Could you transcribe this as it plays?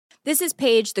This is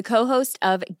Paige, the co-host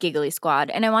of Giggly Squad,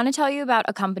 and I want to tell you about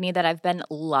a company that I've been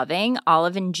loving,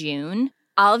 Olive & June.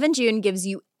 Olive & June gives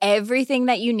you everything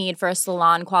that you need for a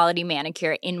salon-quality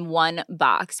manicure in one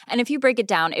box. And if you break it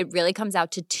down, it really comes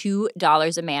out to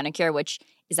 $2 a manicure, which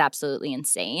is absolutely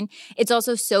insane. It's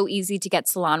also so easy to get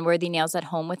salon-worthy nails at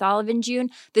home with Olive & June.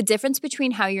 The difference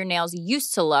between how your nails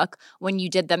used to look when you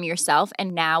did them yourself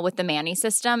and now with the Mani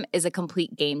system is a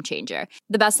complete game changer.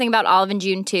 The best thing about Olive &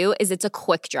 June, too, is it's a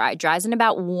quick dry. Dries in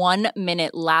about 1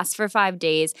 minute, lasts for 5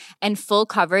 days, and full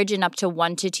coverage in up to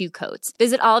 1 to 2 coats.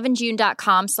 Visit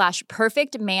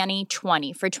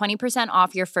oliveandjune.com/perfectmani20 for 20%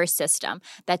 off your first system.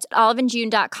 That's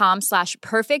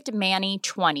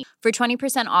oliveandjune.com/perfectmani20 for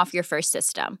 20% off your first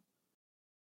system.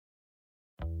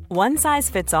 One size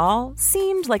fits all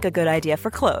seemed like a good idea for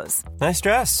clothes. Nice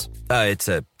dress. It's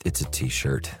a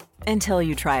t-shirt. Until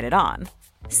you tried it on.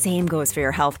 Same goes for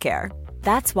your healthcare.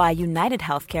 That's why United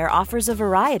Healthcare offers a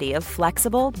variety of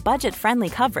flexible, budget-friendly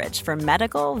coverage for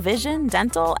medical, vision,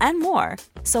 dental, and more.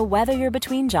 So whether you're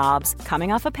between jobs,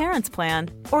 coming off a parent's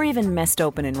plan, or even missed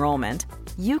open enrollment,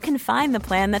 you can find the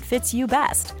plan that fits you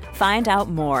best. Find out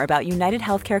more about United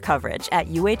Healthcare coverage at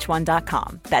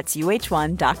uh1.com. That's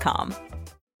uh1.com.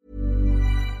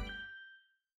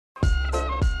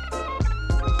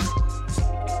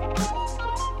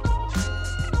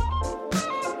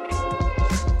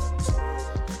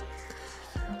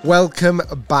 Welcome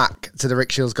back to the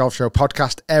Rick Shields Golf Show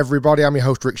podcast, everybody. I'm your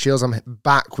host, Rick Shields. I'm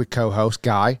back with co-host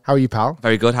Guy. How are you, pal?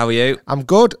 Very good. How are you? I'm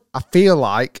good. I feel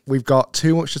like we've got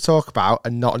too much to talk about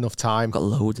and not enough time. Got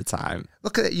loads of time.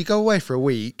 Look at it. You go away for a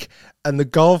week and the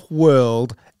golf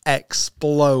world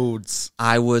explodes.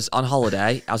 I was on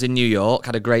holiday. I was in New York,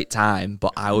 had a great time,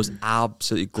 but I was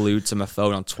absolutely glued to my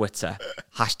phone on Twitter.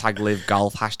 Hashtag LIV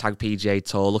Golf, hashtag PGA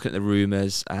Tour, looking at the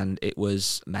rumours, and it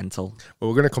was mental.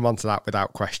 Well, we're going to come on to that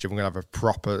without question. We're going to have a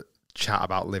proper chat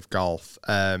about LIV Golf.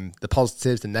 The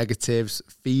positives, the negatives,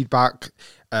 feedback.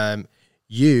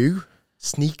 You,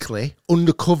 sneakily,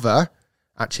 undercover,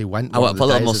 actually went. I went put a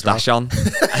little moustache on.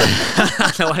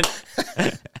 I went...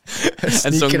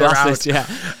 and sunglasses, around.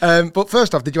 Yeah. But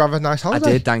first off, did you have a nice holiday?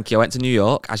 I did, thank you. I went to New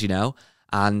York, as you know,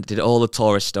 and did all the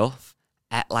tourist stuff.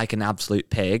 Ate like an absolute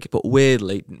pig, but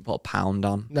weirdly didn't put a pound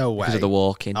on. No way. Because of the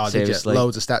walking. Oh, seriously. Did you?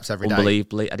 Loads of steps every day.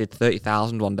 Unbelievably. I did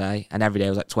 30,000 one day, and every day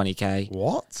was like 20k.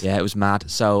 What? Yeah, it was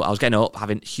mad. So I was getting up,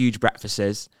 having huge breakfasts.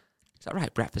 Is that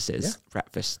right? Breakfasts? Yeah.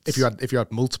 Breakfasts. If you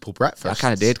had multiple breakfasts. Yeah, I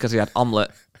kind of did, because we had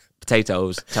omelette,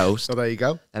 potatoes, toast. So there you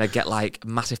go. And I'd get like a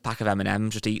massive pack of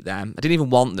M&Ms, just eat them. I didn't even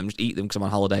want them, just eat them because I'm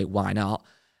on holiday. Why not?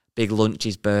 Big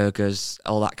lunches, burgers,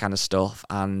 all that kind of stuff.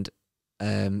 And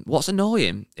what's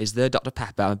annoying is the Dr.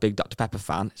 Pepper. I'm a big Dr. Pepper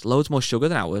fan. It's loads more sugar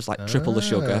than ours, like triple the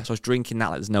sugar. So I was drinking that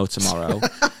like there's no tomorrow.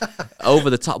 Over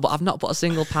the top, but I've not put a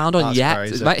single pound on yet.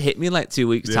 Crazy. It might hit me in like 2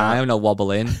 weeks' time and I'll wobble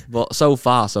in. But so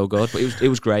far, so good. But it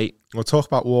was great. We'll talk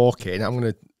about walking. I'm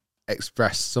going to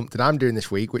express something I'm doing this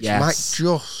week, which might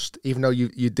just, even though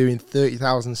you're doing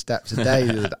 30,000 steps a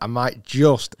day, I might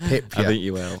just pip you. I think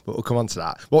you will. But we'll come on to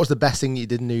that. What was the best thing you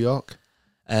did in New York?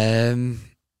 That's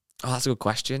a good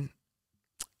question.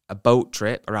 A boat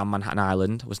trip around Manhattan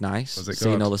Island was nice. Was it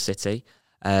Seeing good? all the city.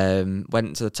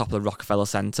 Went to the top of the Rockefeller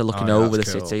Center, looking over the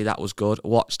city. That was good.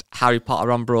 Watched Harry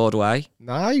Potter on Broadway.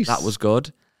 Nice. That was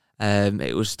good.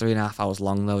 It was 3.5 hours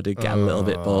long though. I did get a little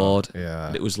bit bored. Yeah.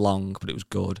 But it was long, but it was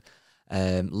good.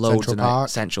 Loads of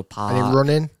Central Park. Any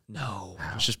running? No,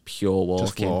 it's just pure walking.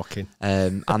 Just walking.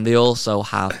 And they also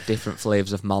have different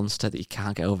flavours of Monster that you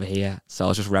can't get over here. So I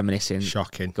was just reminiscing.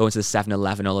 Shocking. Going to the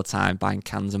 7-Eleven all the time, buying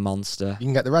cans of Monster. You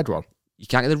can get the red one? You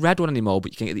can't get the red one anymore,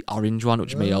 but you can get the orange one,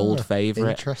 which is my old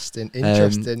favourite. Interesting.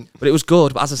 But it was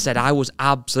good. But as I said, I was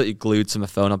absolutely glued to my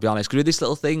phone, I'll be honest. Because we did this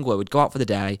little thing where we'd go out for the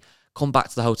day, come back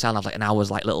to the hotel and have like an hour's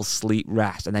like little sleep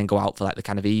rest, and then go out for like the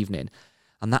kind of evening.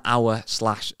 And that hour /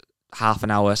 half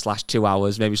an hour / 2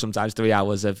 hours, maybe sometimes 3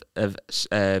 hours of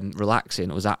relaxing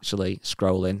was actually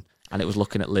scrolling, and it was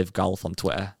looking at LIV Golf on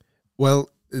Twitter. Well,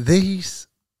 I just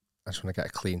want to get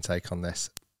a clean take on this.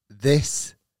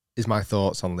 This is my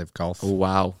thoughts on LIV Golf. Oh,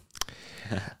 wow.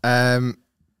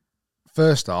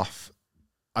 First off,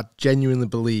 I genuinely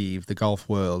believe the golf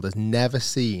world has never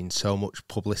seen so much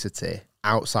publicity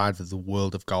outside of the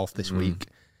world of golf this week.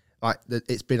 Like,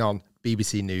 it's been on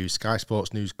BBC News, Sky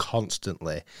Sports News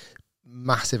constantly.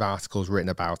 Massive articles written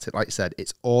about it. Like you said,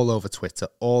 it's all over Twitter,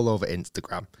 all over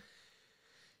Instagram.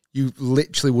 You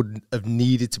literally wouldn't have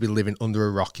needed to be living under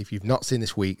a rock if you've not seen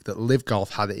this week that LIV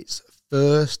Golf had its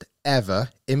first ever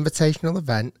invitational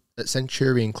event at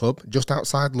Centurion Club, just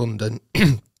outside London,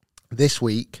 this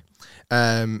week.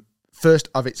 First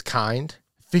of its kind,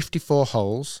 54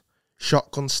 holes,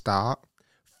 shotgun start,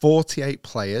 48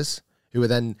 players who were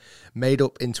then made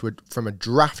up from a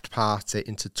draft party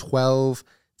into 12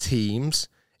 teams,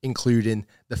 including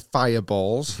the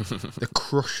Fireballs, the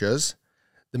Crushers,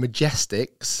 the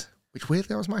Majestics, which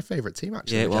weirdly was my favourite team,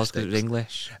 actually. Yeah, it was because it was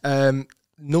English.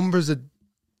 Numbers of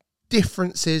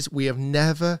differences we have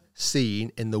never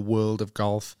seen in the world of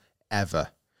golf ever.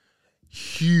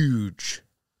 Huge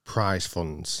prize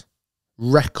funds,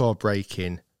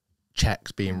 record-breaking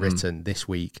checks being written this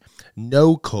week.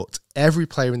 No cut. Every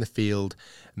player in the field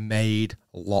made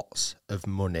lots of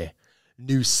money.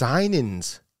 New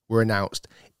signings were announced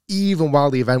even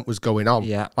while the event was going on.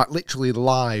 Yeah. Like literally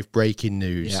live breaking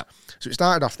news. Yeah. So it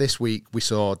started off this week. We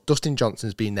saw Dustin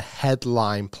Johnson's being the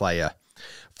headline player,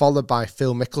 followed by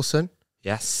Phil Mickelson.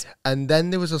 Yes. And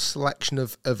then there was a selection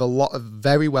of a lot of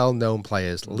very well-known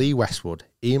players. Lee Westwood,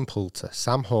 Ian Poulter,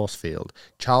 Sam Horsfield,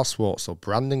 Charles Schwartzel,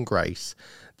 Brandon Grace.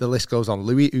 The list goes on.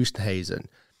 Louis Oosthuizen.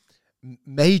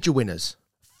 Major winners,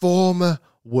 former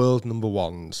world number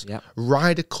ones, Yep.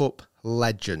 Ryder Cup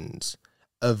legends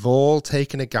have all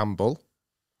taken a gamble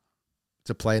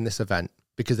to play in this event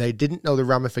because they didn't know the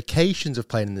ramifications of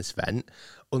playing in this event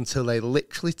until they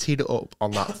literally teed it up on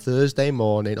that Thursday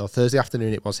morning or Thursday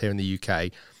afternoon it was here in the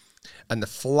UK. And the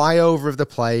flyover of the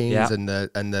planes and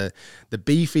the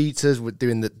beef eaters were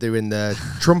doing the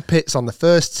trumpets on the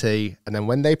first tee, and then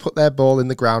when they put their ball in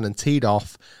the ground and teed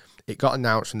off, it got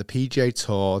announced from the PGA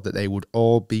Tour that they would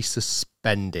all be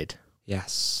suspended.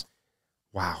 Yes.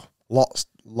 Wow, lots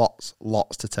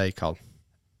to take on.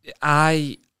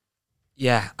 I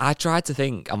tried to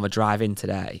think on the drive in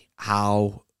today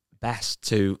how best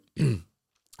to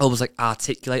almost like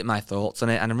articulate my thoughts on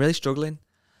it, and I'm really struggling.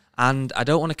 And I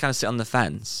don't want to kind of sit on the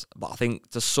fence, but I think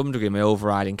to some degree my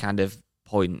overriding kind of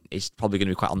point is probably going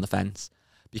to be quite on the fence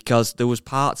because there was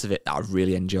parts of it that I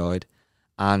really enjoyed,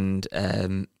 and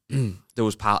there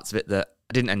was parts of it that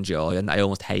I didn't enjoy and that I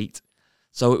almost hate.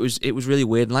 So it was really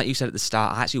weird. And like you said at the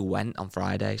start, I actually went on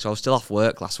Friday, so I was still off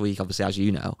work last week, obviously, as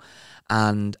you know.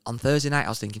 And on Thursday night, I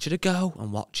was thinking, should I go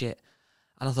and watch it?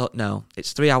 And I thought, no,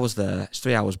 it's 3 hours there, it's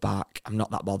 3 hours back. I'm not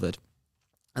that bothered.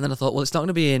 And then I thought, well, it's not going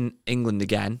to be in England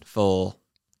again for...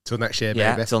 Till next year,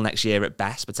 maybe. Till next year at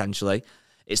best, potentially.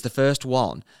 It's the first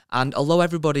one. And although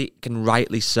everybody can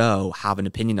rightly so have an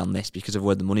opinion on this because of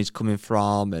where the money's coming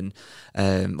from and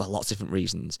lots of different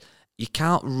reasons, you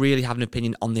can't really have an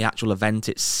opinion on the actual event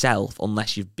itself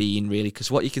unless you've been really...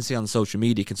 Because what you can see on social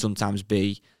media can sometimes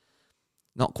be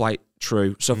not quite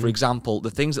true. So, for example,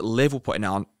 the things that LIV were putting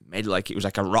on made it like it was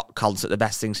like a rock concert, the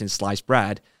best thing since sliced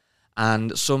bread.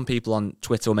 And some people on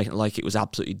Twitter were making it like it was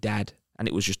absolutely dead and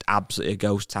it was just absolutely a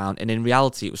ghost town. And in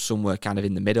reality, it was somewhere kind of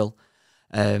in the middle.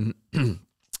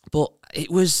 But it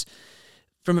was,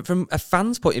 from a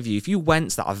fan's point of view, if you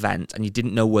went to that event and you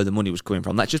didn't know where the money was coming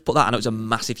from, let's just put that, I know it's a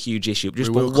massive, huge issue, but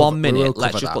just for 1 minute,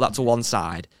 let's just put that to one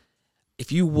side.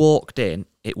 If you walked in,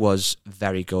 it was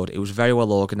very good. It was very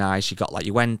well organised.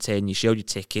 You went in, you showed your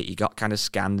ticket, you got kind of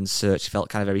scanned and searched, you felt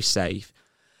kind of very safe.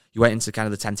 You went into kind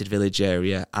of the tented village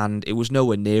area, and it was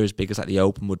nowhere near as big as like the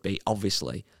Open would be,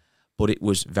 obviously, but it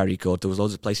was very good. There was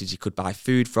loads of places you could buy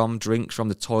food from, drinks from.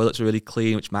 The toilets were really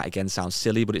clean, which might again sound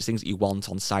silly, but it's things that you want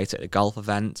on site at a golf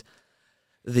event.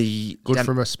 Good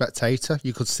from a spectator,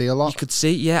 you could see a lot. You could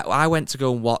see, yeah. I went to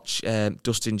go and watch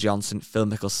Dustin Johnson, Phil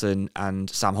Mickelson, and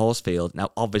Sam Horsfield.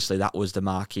 Now, obviously, that was the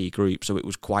marquee group, so it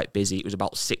was quite busy. It was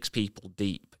about 6 people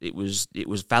deep.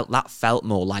 It felt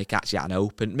more like actually at an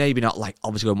Open. Maybe not like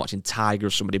obviously going watching Tiger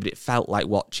or somebody, but it felt like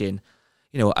watching,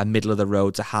 a middle of the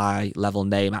road to high level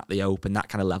name at the Open. That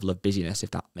kind of level of busyness,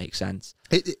 if that makes sense.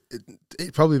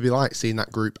 It'd probably be like seeing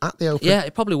that group at the Open. Yeah,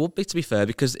 it probably would be, to be fair,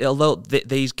 because although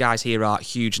these guys here are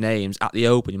huge names at the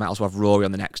Open, you might also have Rory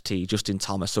on the next tee, Justin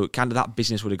Thomas. So kind of that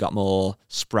business would have got more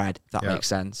spread, if that makes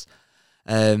sense.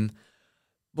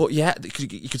 But yeah,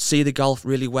 you could see the golf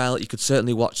really well. You could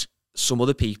certainly watch some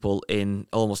other people in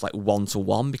almost like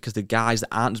one-to-one because the guys that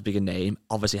aren't as big a name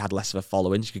obviously had less of a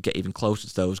following. So you could get even closer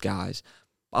to those guys.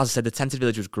 As I said, the tented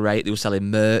village was great. They were selling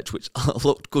merch, which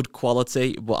looked good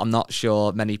quality, but I'm not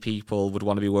sure many people would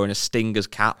want to be wearing a Stingers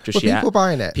cap just yet. Were people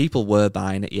buying it? People were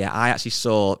buying it, yeah. I actually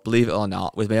saw, believe it or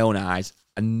not, with my own eyes,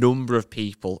 a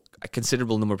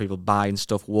considerable number of people buying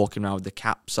stuff, walking around with the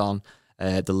caps on,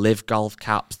 the LIV Golf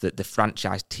caps, the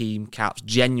franchise team caps.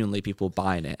 Genuinely, people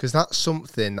buying it. Because that's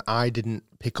something I didn't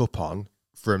pick up on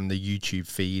from the YouTube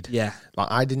feed. Yeah.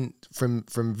 Like I didn't, from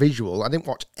visual, I didn't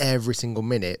watch every single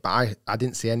minute, but I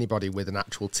didn't see anybody with an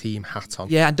actual team hat on.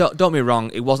 Yeah, and don't get me wrong,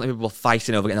 it wasn't people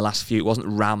fighting over it in the last few, it wasn't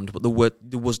rammed, but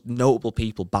there was notable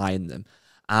people buying them.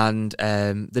 And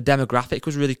the demographic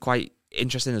was really quite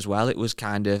interesting as well. It was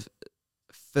kind of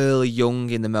fairly young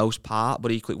in the most part,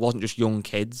 but equally it wasn't just young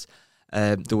kids.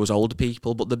 There was older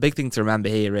people. But the big thing to remember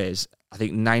here is I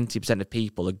think 90% of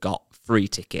people had got free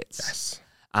tickets. Yes.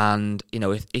 And,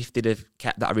 if they'd have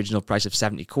kept that original price of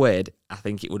 70 quid, I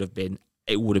think it would have been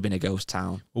a ghost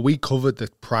town. Well, we covered the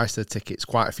price of the tickets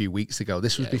quite a few weeks ago.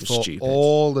 This was before stupid.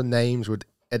 all the names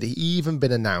had even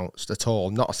been announced at all.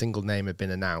 Not a single name had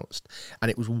been announced. And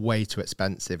it was way too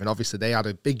expensive. And obviously they had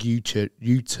a big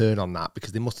U-turn on that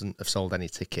because they mustn't have sold any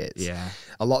tickets. Yeah.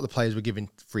 A lot of the players were giving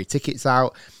free tickets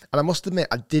out. And I must admit,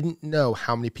 I didn't know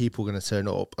how many people were going to turn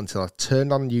up until I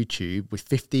turned on YouTube with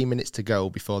 15 minutes to go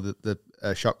before the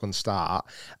shotgun start.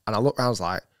 And I looked around, I was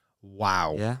like,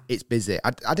 wow, it's busy.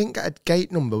 I didn't get a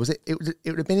gate number. Was it? It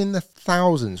would have been in the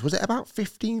thousands. Was it about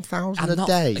 15,000 a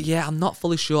day? Yeah, I'm not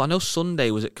fully sure. I know Sunday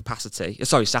was at capacity.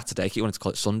 Sorry, Saturday. I keep wanting to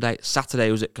call it Sunday.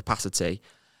 Saturday was at capacity.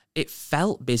 It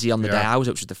felt busy on the day I was,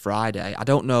 which was the Friday. I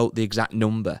don't know the exact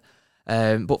number.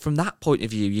 But from that point of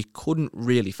view, you couldn't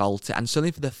really fault it. And certainly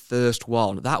for the first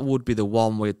one, that would be the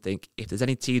one where you'd think, if there's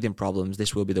any teething problems,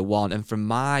 this will be the one. And from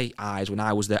my eyes, when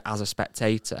I was there as a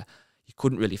spectator, you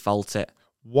couldn't really fault it.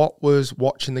 What was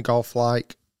watching the golf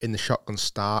like in the shotgun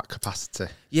start capacity?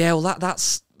 Yeah, well, that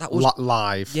was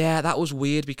live. Yeah, that was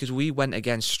weird because we went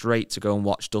again straight to go and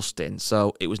watch Dustin,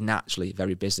 so it was naturally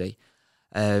very busy.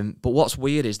 But what's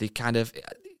weird is they kind of,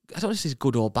 I don't know if this is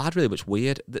good or bad really, but it's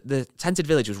weird. The tented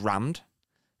village was rammed.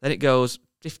 Then it goes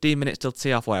 15 minutes till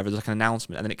tee off, whatever. There's like an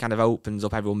announcement, and then it kind of opens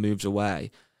up. Everyone moves away.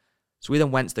 So we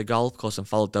then went to the golf course and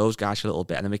followed those guys for a little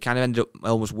bit, and then we kind of ended up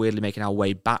almost weirdly making our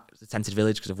way back to the tented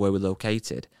village because of where we're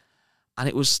located. And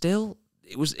it was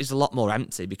a lot more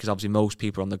empty because obviously most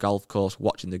people are on the golf course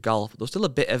watching the golf. But there was still a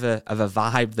bit of a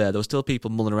vibe there. There were still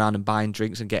people mulling around and buying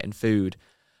drinks and getting food,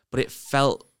 but it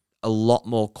felt a lot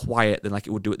more quiet than like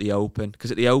it would do at the Open.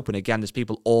 Because at the Open, again, there's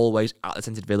people always at the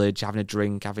tented village having a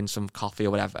drink, having some coffee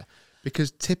or whatever. Because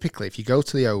typically, if you go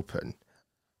to the Open,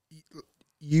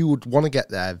 you would want to get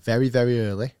there very, very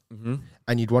early,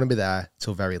 and you'd want to be there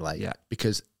till very late. Yeah.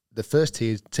 Because the first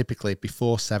tee is typically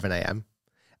before 7 a.m.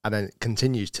 and then it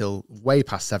continues till way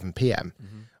past 7 p.m.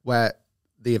 Where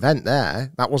the event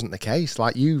there, that wasn't the case.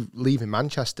 Like you leaving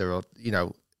Manchester or,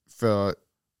 for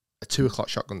a 2 o'clock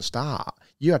shotgun start,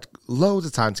 you had loads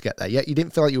of time to get there. Yet you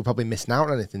didn't feel like you were probably missing out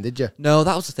on anything, did you? No,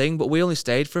 that was the thing. But we only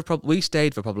stayed for probably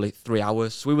 3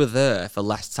 hours. So we were there for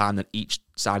less time than each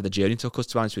side of the journey took us,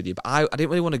 to be honest with you. But I didn't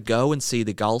really want to go and see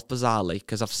the golf, bizarrely,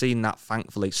 because I've seen that,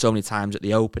 thankfully, so many times at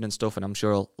the Open and stuff, and I'm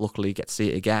sure I'll luckily get to see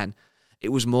it again. It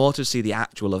was more to see the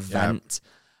actual event.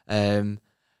 Yeah.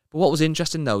 But what was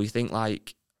interesting, though, you think,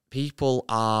 like, people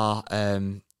are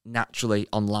naturally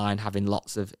online having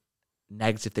lots of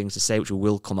negative things to say, which we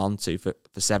will come on to for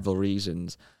several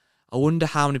reasons. I wonder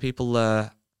how many people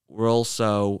were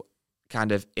also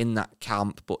kind of in that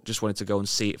camp but just wanted to go and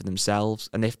see it for themselves,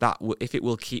 and if it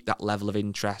will keep that level of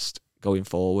interest going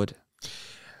forward.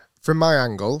 From my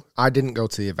angle, I didn't go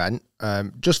to the event.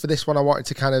 Just for this one, I wanted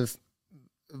to kind of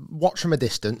watch from a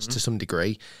distance to some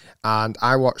degree, and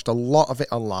I watched a lot of it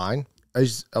online.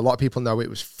 As a lot of people know, it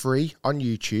was free on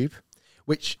YouTube,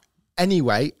 which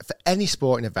anyway, for any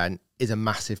sporting event, is a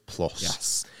massive plus.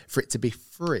 Yes. For it to be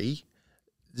free,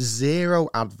 0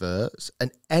 adverts,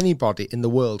 and anybody in the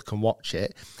world can watch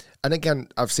it. And again,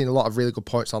 I've seen a lot of really good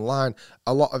points online.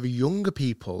 A lot of younger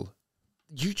people,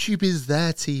 YouTube is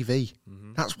their TV.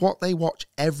 That's what they watch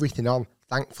everything on,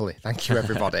 thankfully. Thank you,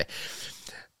 everybody.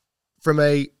 From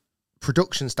a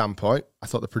production standpoint, I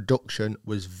thought the production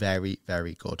was very,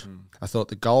 very good. I thought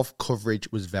the golf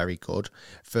coverage was very good.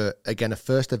 For, again, a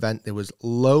first event, there was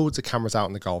loads of cameras out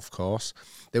on the golf course.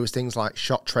 There was things like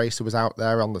Shot Tracer was out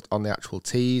there on the actual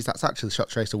tees. That's actually the Shot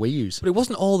Tracer we use. But it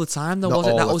wasn't all the time, though, was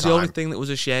it? That was the only thing that was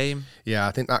a shame. Yeah,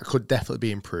 I think that could definitely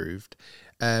be improved.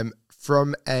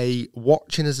 From a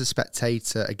watching as a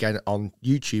spectator, again, on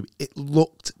YouTube, it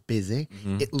looked busy.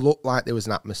 It looked like there was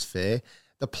an atmosphere.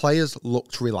 The players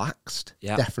looked relaxed,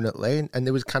 definitely, and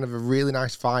there was kind of a really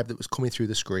nice vibe that was coming through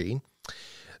the screen.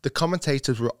 The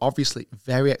commentators were obviously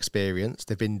very experienced.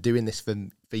 They've been doing this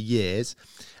for years.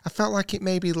 I felt like it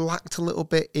maybe lacked a little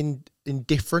bit in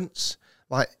difference.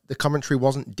 Like the commentary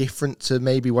wasn't different to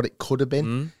maybe what it could have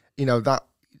been. That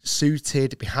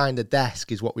suited behind the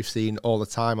desk is what we've seen all the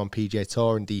time on PGA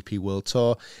Tour and DP World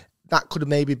Tour. That could have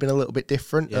maybe been a little bit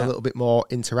different, a little bit more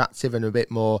interactive and a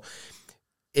bit more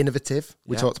innovative.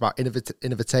 We talked about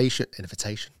invitation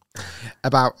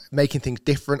about making things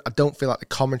different. I don't feel like the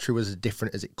commentary was as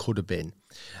different as it could have been.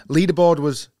 Leaderboard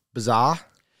was bizarre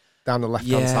down the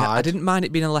left-hand side. I didn't mind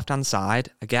it being on the left-hand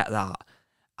side. I get that.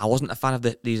 I wasn't a fan of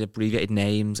these abbreviated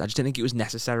names. I just didn't think it was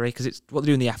necessary because it's what they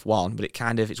do in the F1, but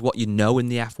it's what you know in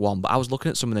the F1. But I was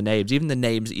looking at some of the names, even the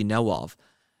names that you know of,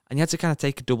 and you had to kind of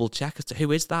take a double check as to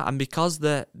who is that. And because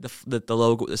the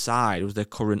logo at the side was the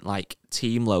current like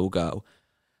team logo,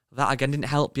 that again didn't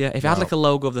help you. If it had like a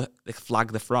logo of the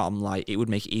flag they're from, like it would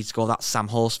make it easy to go, that's Sam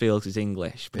Horsfield because he's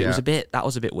English. But that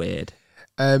was a bit weird.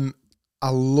 I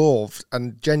loved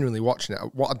and genuinely watching it.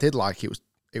 What I did like, it was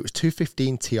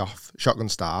 2:15 tee off, shotgun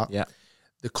start. Yeah.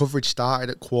 The coverage started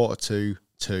at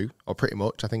 1:45, or pretty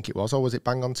much, I think it was. Or was it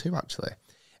bang on 2, actually?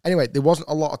 Anyway, there wasn't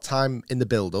a lot of time in the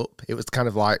build-up. It was kind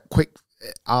of like quick.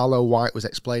 Arlo White was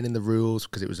explaining the rules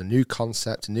because it was a new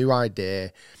concept, a new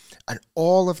idea. And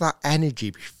all of that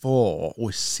energy before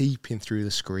was seeping through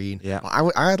the screen. Yeah.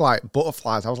 I had like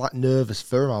butterflies. I was like nervous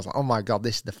for him. I was like, oh my God,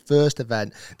 this is the first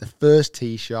event, the first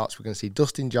tee shots. We're going to see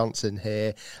Dustin Johnson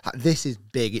here. Like, this is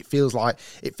big. It feels like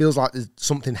there's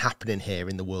something happening here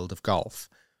in the world of golf.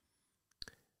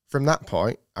 From that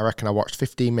point, I reckon I watched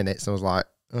 15 minutes and I was like,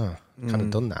 oh, I'm kind of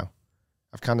done now.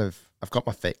 I've got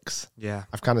my fix. Yeah.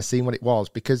 I've kind of seen what it was,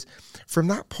 because from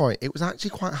that point, it was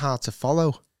actually quite hard to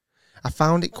follow. I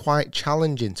found it quite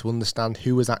challenging to understand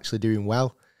who was actually doing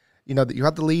well. You know, that you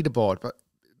had the leaderboard, but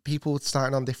people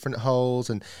starting on different holes,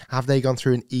 and have they gone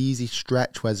through an easy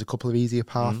stretch where there's a couple of easier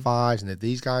par fives, and have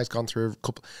these guys gone through a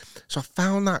couple? So I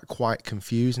found that quite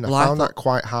confusing. I found that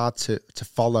quite hard to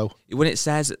follow. When it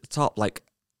says at the top, like,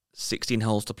 16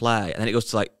 holes to play, and then it goes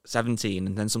to like 17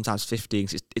 and then sometimes 15.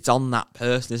 It's on that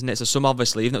person, isn't it? So some,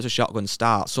 obviously, even though it's a shotgun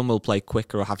start, some will play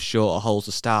quicker or have shorter holes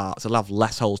to start, so they'll have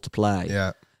less holes to play.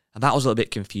 Yeah. And that was a little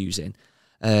bit confusing.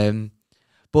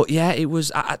 But yeah, it was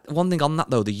one thing on that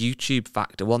though, the YouTube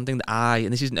factor. One thing that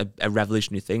and this isn't a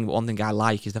revolutionary thing, but one thing I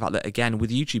like is the fact that, again,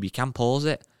 with YouTube, you can pause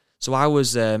it. So I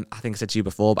was, I think I said to you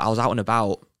before, but I was out and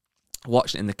about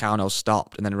watching it in the car and I was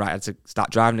stopped, and then I had to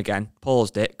start driving again,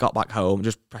 paused it, got back home,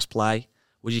 just press play.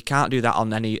 Well, you can't do that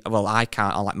on I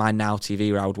can't on like my Now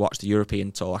TV where I would watch the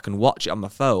European Tour. I can watch it on my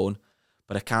phone,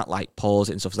 but I can't like pause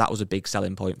it and stuff. So that was a big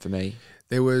selling point for me.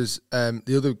 There was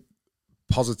the other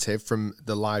positive from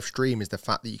the live stream is the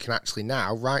fact that you can actually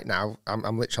right now,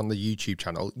 I'm literally on the YouTube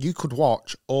channel, you could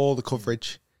watch all the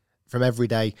coverage from every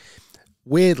day.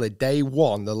 Weirdly, day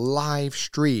one, the live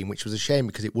stream, which was a shame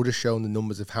because it would have shown the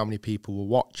numbers of how many people were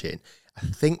watching, I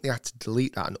think they had to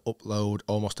delete that and upload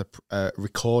almost a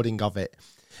recording of it.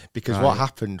 Because what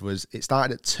happened was it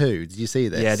started at 2. Did you see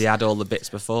this? Yeah, they had all the bits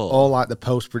before. All like the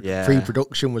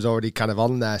pre-production was already kind of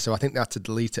on there. So I think they had to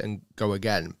delete it and go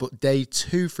again. But day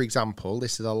 2, for example,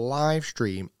 this is a live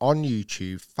stream on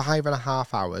YouTube,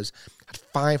 5.5 hours, had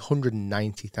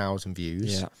 590,000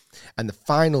 views. Yeah. And the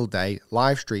final day,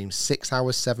 live stream, 6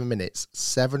 hours, 7 minutes,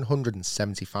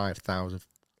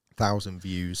 775,000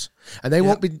 views. And they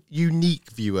won't be unique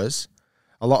viewers.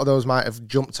 A lot of those might have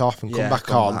jumped off and come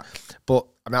back on. But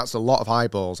I mean, that's a lot of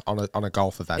eyeballs on a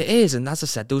golf event. It is, and as I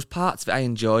said, those parts of it I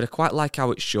enjoyed. I quite like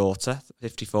how it's shorter,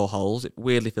 54 holes. It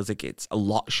weirdly feels like it's a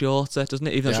lot shorter, doesn't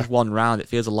it? Even though it's just one round, it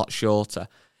feels a lot shorter.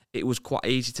 It was quite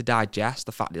easy to digest,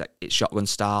 the fact that it's shotgun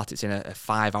start, it's in a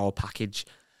 5-hour package.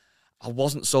 I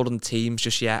wasn't sold on teams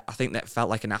just yet. I think that felt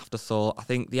like an afterthought. I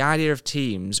think the idea of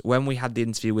teams, when we had the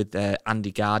interview with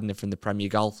Andy Gardner from the Premier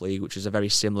Golf League, which was a very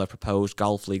similar proposed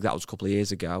golf league, that was a couple of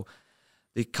years ago,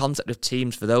 the concept of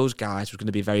teams for those guys was going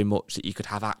to be very much that you could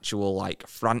have actual like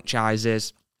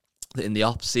franchises, that in the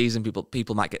off season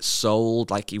people might get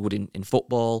sold like you would in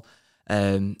football.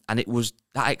 And it was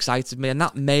that excited me, and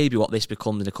that may be what this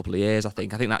becomes in a couple of years. I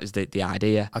think that is the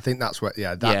idea. I think that's what. These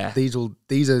are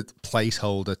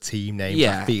placeholder team names.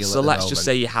 Yeah. I feel so let's just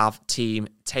say you have team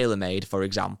TaylorMade, for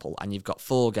example, and you've got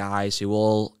 4 guys who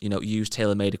all use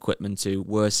TaylorMade equipment to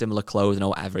wear similar clothing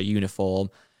or whatever, a uniform.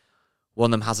 One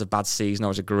of them has a bad season or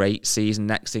has a great season.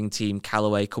 Next thing, Team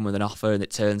Callaway come with an offer and it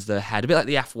turns their head. A bit like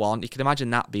the F1. You can imagine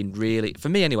that being really, for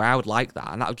me anyway, I would like that,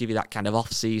 and that would give you that kind of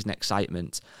off-season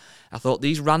excitement. I thought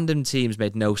these random teams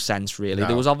made no sense, really. No.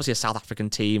 There was obviously a South African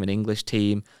team, an English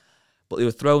team, but they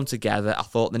were thrown together. I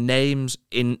thought the names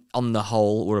on the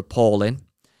whole were appalling.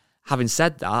 Having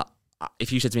said that,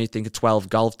 if you said to me, think of 12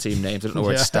 golf team names, I don't know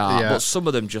where to start. But some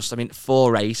of them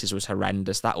 4 aces was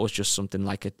horrendous. That was just something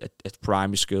like a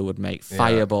primary school would make.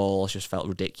 Fireballs just felt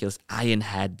ridiculous. Iron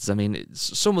heads. I mean,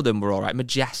 some of them were all right.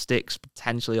 Majestics,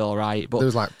 potentially all right. But there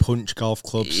was like Punch Golf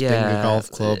Club, Stinger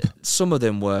Golf Club. Some of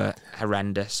them were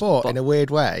horrendous. But in a weird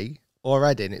way,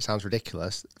 already, and it sounds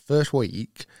ridiculous, first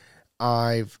week,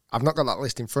 I've not got that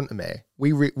list in front of me.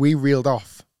 We reeled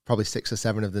off probably 6 or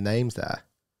 7 of the names there.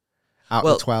 Out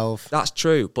of 12. That's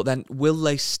true, but then will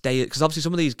they stay? Because obviously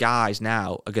some of these guys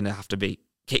now are going to have to be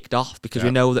kicked off because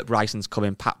we know that Bryson's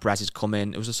coming, Pat Perez is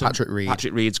coming. It was Patrick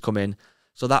Reed's coming.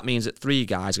 So that means that 3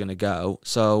 guys are going to go.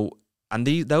 So, and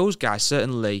those guys,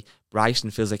 certainly Bryson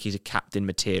feels like he's a captain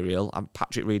material, and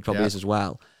Patrick Reed probably is as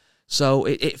well. So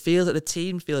it feels that the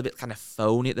team feel a bit kind of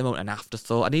phony at the moment, an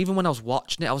afterthought. And even when I was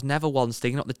watching it, I was never once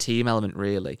thinking of the team element,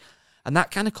 really. And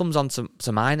that kind of comes on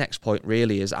to my next point,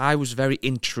 really, is I was very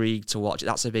intrigued to watch it.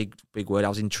 That's a big word. I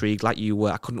was intrigued like you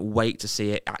were. I couldn't wait to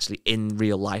see it actually in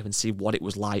real life and see what it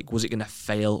was like. Was it going to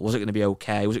fail? Was it going to be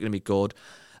okay? Was it going to be good?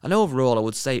 And overall, I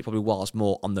would say it probably was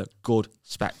more on the good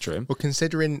spectrum. Well,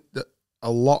 considering that a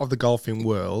lot of the golfing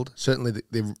world, certainly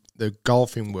the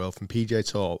golfing world from PGA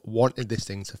Tour, wanted this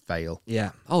thing to fail.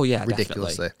 Yeah. Oh, yeah,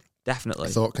 ridiculously. Definitely.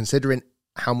 I thought, considering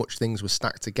how much things were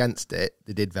stacked against it,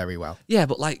 they did very well. Yeah,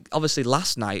 but like obviously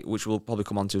last night, which we'll probably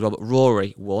come on to as well, but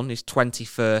Rory won his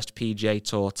 21st PGA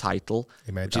Tour title.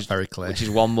 He made that very clear. Which is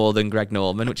one more than Greg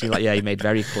Norman, which is like, he made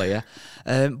very clear.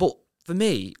 But for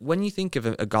me, when you think of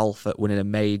a golfer winning a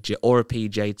major or a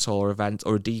PGA Tour event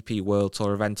or a DP World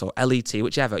Tour event or LET,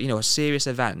 whichever, a serious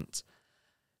event,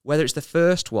 whether it's the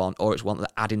first one or it's one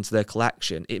that add into their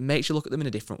collection, it makes you look at them in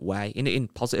a different way, in a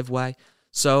positive way.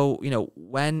 So,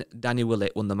 when Danny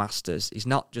Willett won the Masters, he's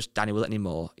not just Danny Willett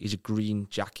anymore. He's a green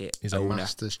jacket He's owner. a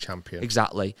Masters champion.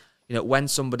 Exactly. When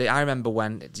I remember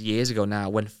it's years ago now,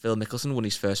 when Phil Mickelson won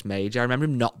his first major, I remember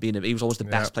him not being, he was always the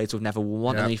best player to have never won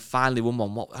one, and he finally won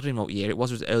one. I don't even know what year it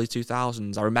was early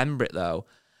 2000s. I remember it though.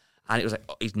 And it was like,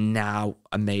 he's now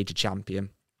a major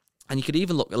champion. And you could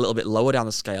even look a little bit lower down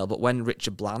the scale, but when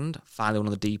Richard Bland finally won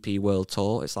on the DP World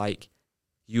Tour, it's like,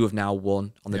 you have now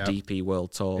won on the DP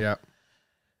World Tour. Yeah.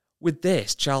 With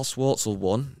this, Charles Schwartzel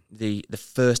won the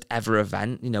first ever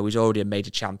event. He's already a major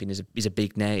champion. He's a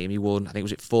big name. He won, I think,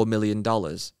 was it $4 million?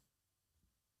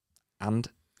 And?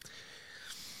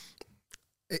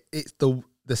 It's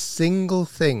the single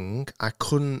thing I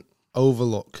couldn't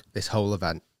overlook this whole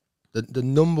event. The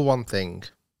number one thing,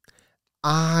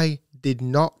 I did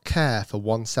not care for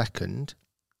 1 second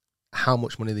how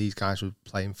much money these guys were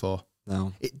playing for.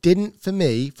 No. It didn't, for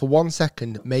me, for 1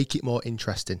 second, make it more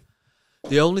interesting.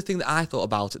 The only thing that I thought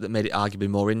about it that made it arguably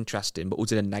more interesting, but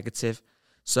was in a negative.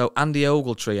 So Andy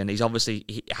Ogletree, and he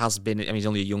has been, he's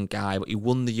only a young guy, but he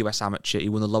won the US Amateur, he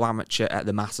won the Low Amateur at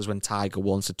the Masters when Tiger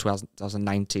won, so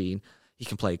 2019. He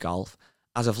can play golf.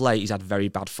 As of late, he's had very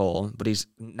bad form, but he's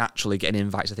naturally getting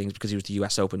invites to things because he was the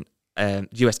US Open,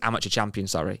 US Amateur champion,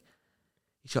 sorry.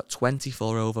 He shot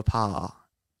 24 over par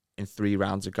in 3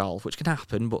 rounds of golf, which can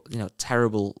happen, but,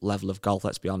 terrible level of golf,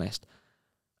 let's be honest.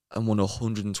 And won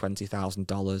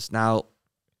 $120,000. Now,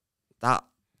 that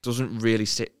doesn't really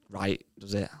sit right,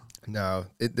 does it? No,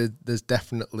 there's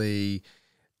definitely,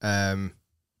 I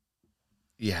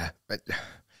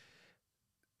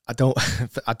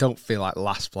don't feel like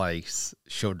last place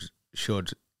should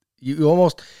you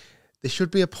almost, there should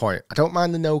be a point. I don't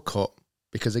mind the no cut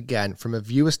because again, from a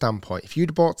viewer standpoint, if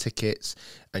you'd bought tickets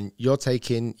and you're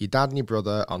taking your dad and your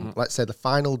brother on, let's say, the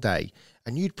final day,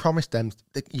 and you'd promised them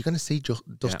that you're going to see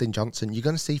Dustin Johnson, you're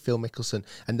going to see Phil Mickelson,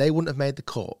 and they wouldn't have made the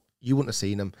cut, you wouldn't have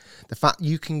seen them. The fact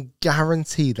you can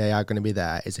guarantee they are going to be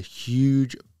there is a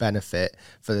huge benefit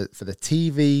for the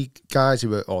TV guys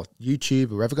or YouTube,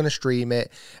 whoever going to stream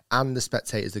it, and the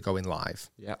spectators that go in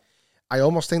live. Yeah, I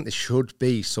almost think there should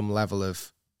be some level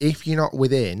of, if you're not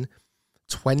within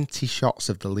 20 shots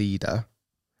of the leader,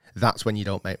 that's when you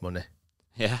don't make money.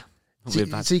 Yeah. So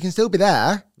you can still be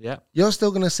there. Yeah. You're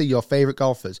still going to see your favourite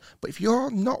golfers. But if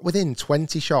you're not within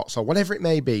 20 shots or whatever it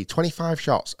may be, 25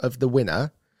 shots of the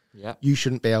winner, you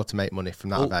shouldn't be able to make money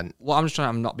from that event. Well,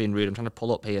 I'm not being rude. I'm trying to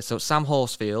pull up here. So Sam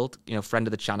Horsfield, friend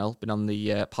of the channel, been on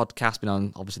the podcast, been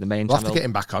on obviously the main channel. We'll have to get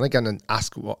him back on again and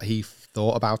ask what he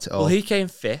thought about it all. Well, he came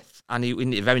 5th, and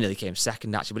he very nearly came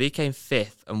 2nd, actually. But he came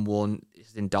 5th and won,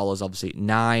 in dollars, obviously,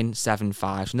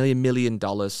 $975, so nearly $1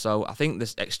 million. So I think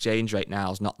this exchange rate now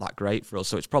is not that great for us.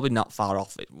 So it's probably not far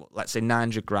off. Let's say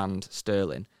 900 grand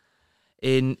sterling.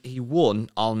 He won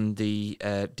on the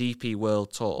DP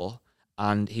World Tour,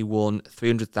 and he won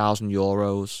 300,000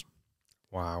 euros.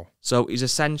 Wow! So he's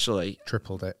essentially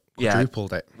tripled it,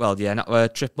 quadrupled it. Well, yeah,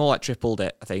 more like tripled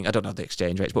it. I think I don't know the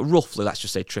exchange rates, but roughly, let's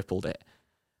just say tripled it.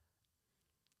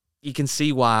 You can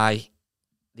see why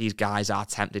these guys are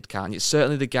tempted, can't you? It's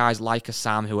certainly the guys like a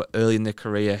Sam who are early in their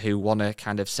career who want to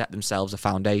kind of set themselves a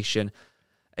foundation.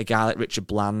 A guy like Richard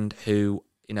Bland who,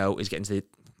 is getting to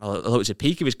although it's the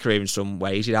peak of his career in some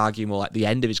ways, you'd argue more like the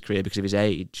end of his career because of his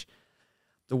age.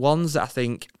 The ones that I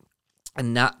think,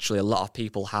 and naturally a lot of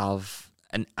people have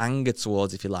an anger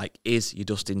towards, if you like, is your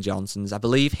Dustin Johnsons. I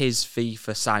believe his fee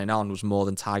for signing on was more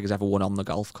than Tiger's ever won on the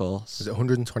golf course. Is it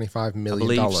 $125 million?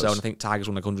 I believe so, and I think Tiger's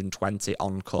won like 120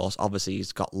 on course. Obviously,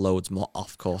 he's got loads more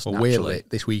off course. Well, naturally. weirdly,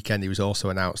 this weekend he was also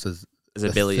announced as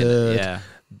a billionaire,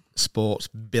 sports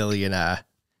billionaire.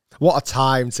 What a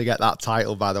time to get that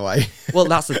title, by the way. Well,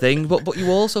 that's the thing, but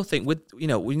you also think with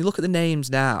when you look at the names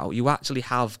now, you actually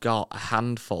have got a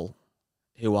handful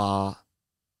who are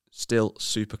still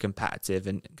super competitive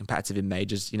and competitive in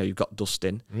majors. You've got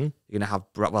Dustin. You're going to have,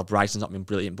 Bryson's not been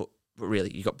brilliant, but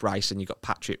really, you've got Bryson, you've got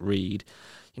Patrick Reed.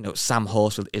 Sam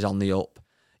Horsfield is on the up.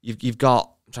 You've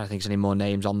got, I'm trying to think of any more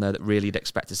names on there that really you'd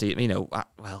expect to see.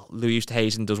 Louis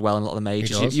Oosthuizen does well in a lot of the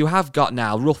majors. You have got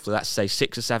now, roughly, let's say,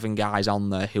 6 or 7 guys on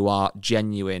there who are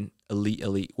genuine,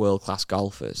 elite, world-class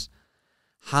golfers.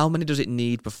 How many does it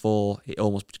need before it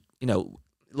almost,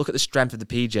 look at the strength of the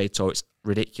PGA Tour, it's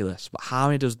ridiculous. But how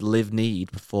many does LIV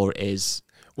need before it is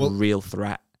a real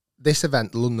threat? This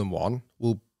event, the London one,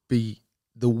 will be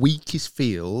the weakest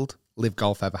field LIV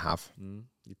Golf ever have.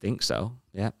 You think so,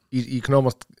 yeah. You can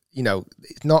almost,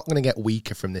 it's not going to get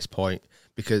weaker from this point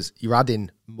because you're adding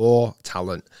more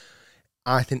talent.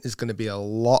 I think there's going to be a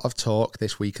lot of talk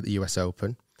this week at the US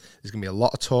Open. There's going to be a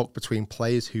lot of talk between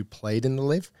players who played in the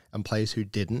LIV and players who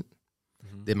didn't.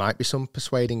 There might be some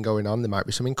persuading going on. There might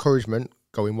be some encouragement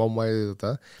going one way or the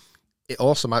other. It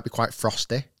also might be quite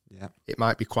frosty. Yeah. It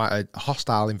might be quite a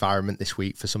hostile environment this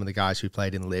week for some of the guys who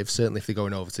played in LIV, certainly if they're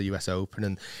going over to the US Open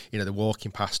and, they're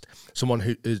walking past someone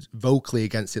who is vocally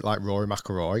against it like Rory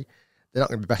McIlroy. They're not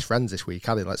going to be best friends this week,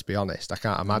 are they? Let's be honest. I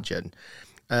can't imagine.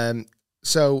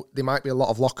 So there might be a lot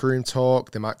of locker room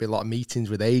talk. There might be a lot of meetings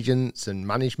with agents and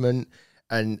management.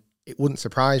 And it wouldn't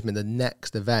surprise me the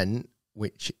next event,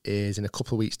 which is in a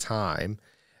couple of weeks' time,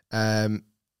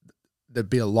 there'd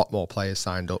be a lot more players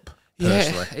signed up.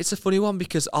 Personally. Yeah, it's a funny one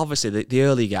because obviously the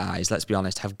early guys, let's be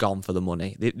honest, have gone for the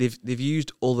money. They've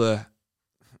used other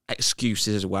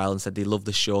excuses as well and said they love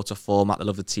the shorter format, they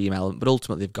love the team element, but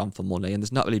ultimately they've gone for money. And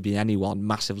there's not really been anyone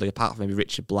massively, apart from maybe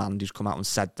Richard Bland, who's come out and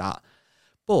said that.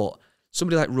 But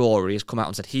somebody like Rory has come out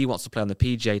and said he wants to play on the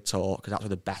PGA Tour because that's where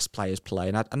the best players play,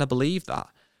 and I believe that.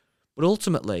 But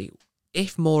ultimately,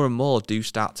 if more and more do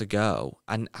start to go,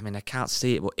 and I mean, I can't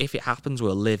see it, but if it happens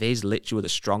where LIV is literally where the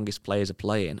strongest players are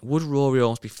playing, would Rory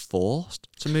almost be forced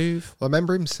to move? Well, I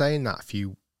remember him saying that a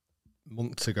few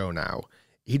months ago now.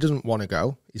 He doesn't want to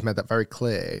go. He's made that very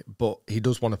clear, but he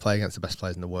does want to play against the best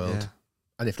players in the world. Yeah.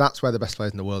 And if that's where the best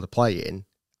players in the world are playing,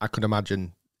 I could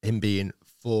imagine him being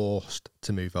forced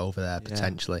to move over there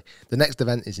potentially. Yeah. The next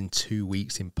event is in 2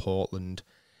 weeks in Portland.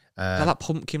 Is that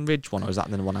Pumpkin Ridge one, or is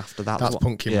that the one after that? That's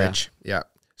Pumpkin Ridge, yeah.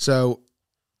 So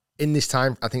in this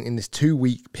time, I think in this 2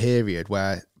 week period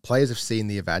where players have seen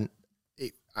the event,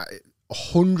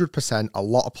 100%, a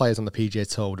lot of players on the PGA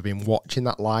Tour would have been watching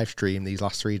that live stream these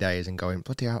last 3 days and going,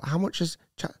 bloody hell, how much is...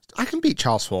 I can beat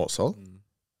Charles Schwartzel.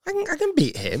 I can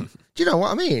beat him. Do you know what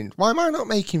I mean? Why am I not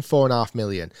making $4.5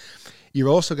 million? You're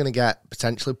also going to get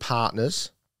potentially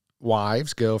partners,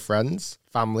 wives, girlfriends,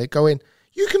 family going,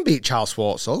 you can beat Charles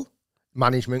Schwartzel.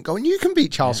 Management going, you can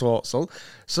beat Charles Schwartzel.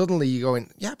 Suddenly you're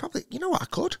going, yeah, probably, you know what, I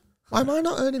could. Why am I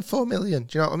not earning $4 million?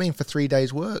 Do you know what I mean? For 3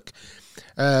 days' work.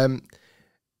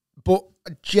 But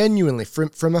genuinely,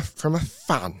 from a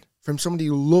fan, from somebody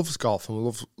who loves golf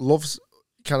and loves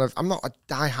kind of, I'm not a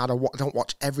diehard, I don't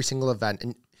watch every single event.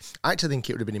 And I actually think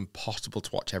it would have been impossible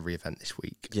to watch every event this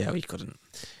week. Yeah, we couldn't.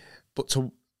 But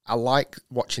I like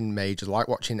watching majors, I like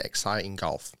watching exciting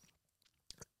golf.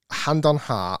 Hand on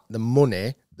heart, the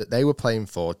money that they were playing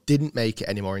for didn't make it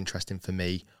any more interesting for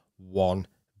me one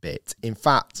bit. In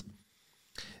fact,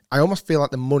 I almost feel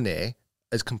like the money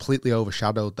has completely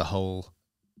overshadowed the whole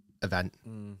event.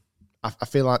 I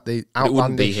feel like the outlandish... It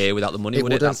wouldn't be here without the money,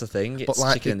 would it? That's the thing. It's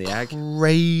like chicken and the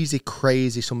egg.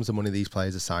 Crazy sums of money these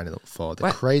players are signing up for.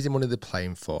 The crazy money they're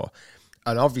playing for.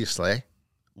 And obviously,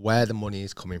 where the money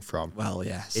is coming from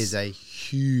is a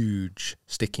huge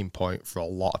sticking point for a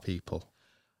lot of people.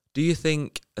 Do you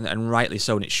think, and rightly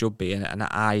so, and it should be, and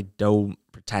I don't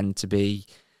pretend to be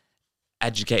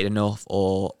educated enough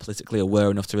or politically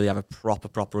aware enough to really have a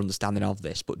proper understanding of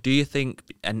this, but do you think,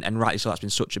 and rightly so, that's been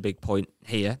such a big point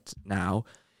here now,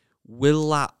 will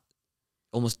that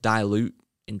almost dilute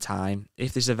in time?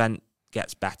 If this event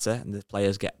gets better and the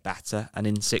players get better, and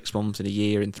in 6 months, in a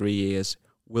year, in 3 years,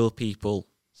 will people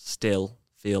still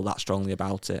feel that strongly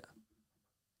about it?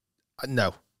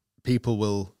 No. People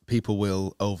will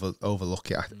overlook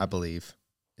it, I believe,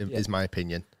 is my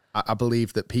opinion. I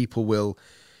believe that people will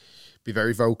be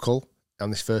very vocal on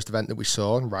this first event that we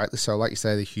saw, and rightly so, like you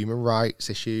say, the human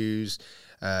rights issues,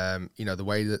 the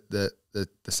way that the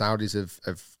Saudis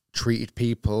have treated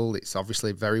people. It's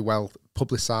obviously very well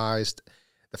publicised.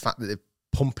 The fact that they're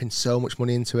pumping so much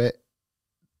money into it,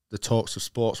 the talks of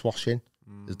sports washing,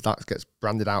 that gets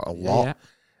branded out a lot.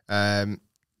 Yeah.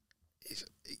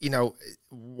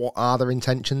 What are their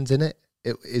intentions in it?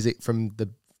 Is it from the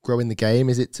growing the game?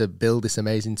 Is it to build this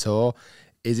amazing tour?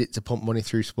 Is it to pump money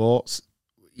through sports?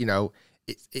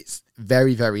 It's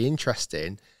very, very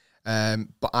interesting.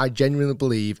 But I genuinely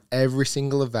believe every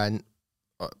single event,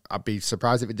 I'd be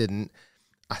surprised if it didn't,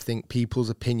 I think people's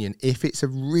opinion, if it's a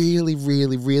really,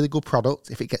 really, really good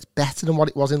product, if it gets better than what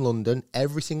it was in London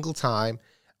every single time,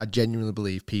 I genuinely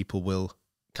believe people will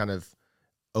kind of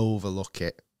overlook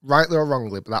it. Rightly or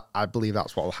wrongly, but I believe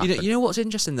that's what will happen. You know what's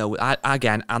interesting, though? I'm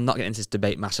not getting into this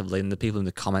debate massively, and the people in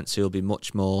the comments who will be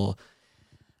much more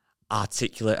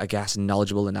articulate, I guess, and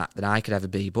knowledgeable than I could ever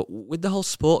be. But with the whole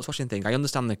sports watching thing, I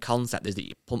understand the concept is that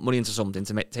you pump money into something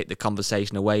to take the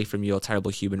conversation away from your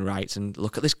terrible human rights and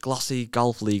look at this glossy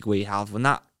golf league we have, when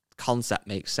that concept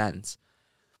makes sense.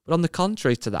 But on the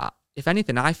contrary to that, if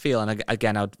anything, I feel, and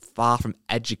again, I'm far from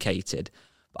educated,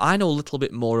 but I know a little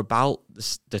bit more about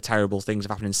the terrible things that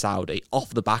have happened in Saudi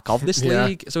off the back of this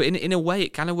league. So in a way,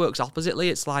 it kind of works oppositely.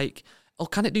 It's like, oh,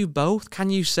 can it do both? Can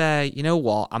you say, you know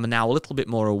what, I'm now a little bit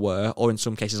more aware, or in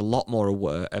some cases a lot more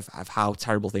aware of how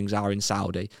terrible things are in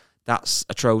Saudi. That's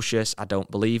atrocious. I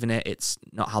don't believe in it. It's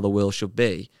not how the world should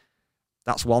be.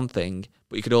 That's one thing.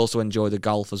 But you could also enjoy the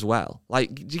golf as well.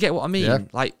 Like, do you get what I mean? Yeah.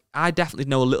 Like, I definitely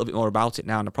know a little bit more about it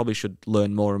now, and I probably should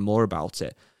learn more and more about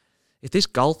it. If this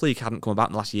golf league hadn't come about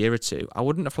in the last year or two, I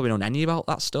wouldn't have probably known any about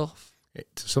that stuff.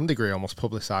 It, to some degree, almost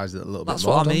publicised it a little That's bit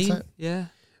more. That's what I mean, it? Yeah.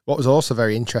 What was also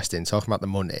very interesting, talking about the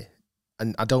money,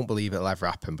 and I don't believe it'll ever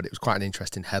happen, but it was quite an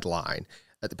interesting headline.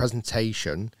 At the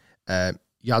presentation,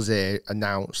 Yazir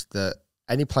announced that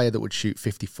any player that would shoot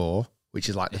 54, which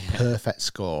is like the perfect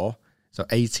score, so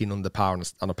 18 under par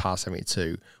on a par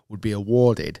 72, would be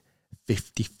awarded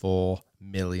 $54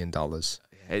 million.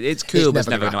 It's cool, but it's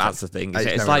never going to answer things.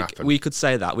 It's like, we could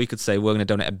say that. We could say we're going to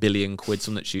donate $1 billion,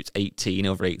 someone that shoots 18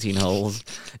 over 18 holes.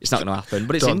 It's not going to happen,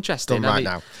 but it's interesting. Done right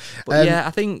now. But I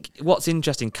think what's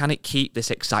interesting, can it keep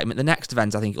this excitement? The next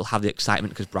event, I think it'll have the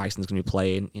excitement because Bryson's going to be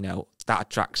playing. That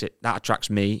attracts it. That attracts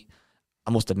me.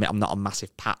 I must admit, I'm not a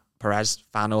massive Pat Perez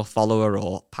fan or follower,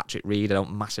 or Patrick Reed I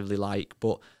don't massively like,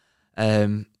 but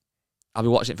I'll be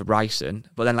watching it for Bryson.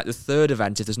 But then, like, the third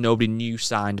event, if there's nobody new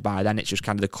signed by then, it's just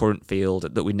kind of the current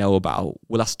field that we know about.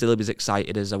 Will I still be as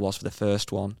excited as I was for the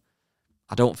first one?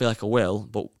 I don't feel like I will,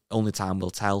 but only time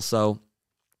will tell. So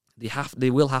they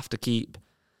will have to keep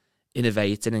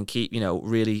innovating and keep,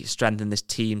 really strengthen this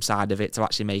team side of it to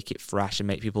actually make it fresh and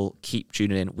make people keep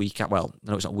tuning in week after, well,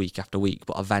 no, it's not week after week,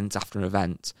 but event after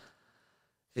event.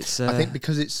 It's I think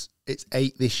because it's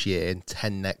 8 this year and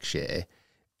 10 next year,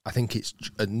 I think it's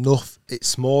enough. It's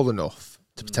small enough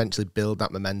to potentially build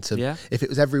that momentum. Yeah. If it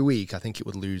was every week, I think it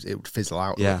would fizzle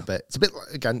out a little bit. It's a bit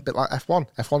like F1.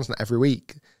 F1's not every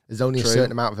week. There's only a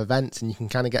certain amount of events, and you can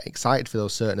kind of get excited for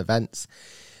those certain events.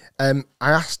 I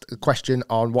asked a question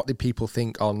on what did people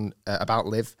think on about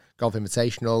LIV Golf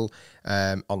Invitational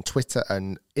on Twitter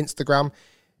and Instagram.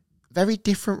 Very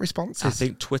different responses. I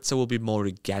think Twitter will be more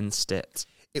against it.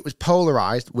 It was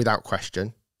polarised without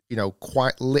question.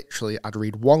 Quite literally, I'd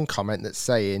read one comment that's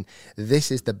saying,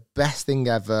 this is the best thing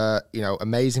ever,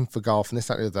 amazing for golf, and this,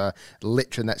 that, and the other.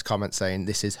 Literally, next comment saying,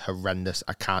 this is horrendous.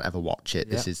 I can't ever watch it.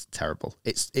 This is terrible.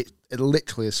 It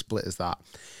literally as split as that.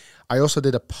 I also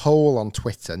did a poll on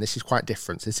Twitter, and this is quite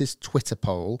different. This is Twitter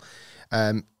poll.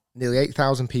 Nearly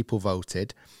 8,000 people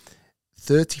voted.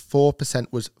 34%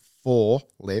 was for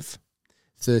LIV.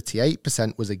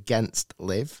 38% was against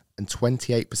LIV, and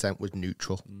 28% was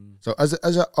neutral. So as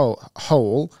a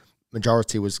whole,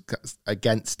 majority was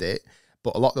against it,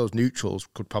 but a lot of those neutrals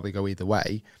could probably go either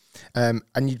way. And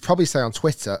you'd probably say on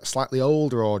Twitter, slightly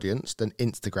older audience than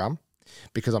Instagram,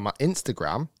 because on my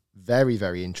Instagram, very,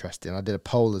 very interesting. I did a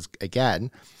poll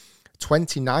again.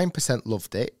 29%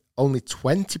 loved it, only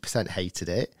 20% hated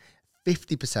it,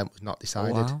 50% was not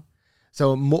decided. Oh, wow.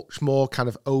 So a much more kind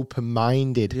of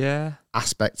open-minded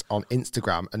aspect on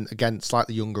Instagram, and again,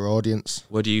 slightly younger audience.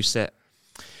 Where do you sit?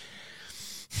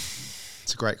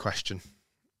 It's a great question.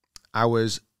 I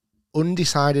was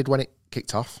undecided when it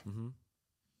kicked off. Mm-hmm.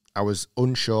 I was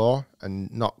unsure and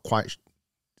not quite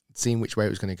seeing which way it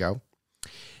was going to go.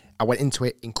 I went into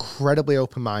it incredibly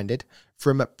open-minded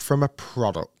from a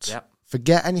product. Yep.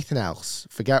 Forget anything else.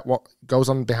 Forget what goes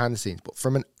on behind the scenes, but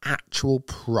from an actual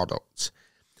product.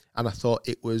 And I thought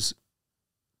it was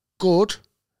good,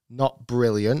 not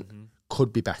brilliant,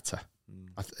 could be better.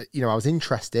 I was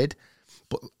interested,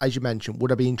 but as you mentioned,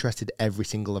 would I be interested every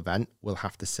single event? We'll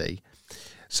have to see.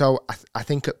 So I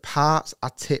think at parts I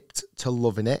tipped to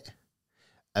loving it,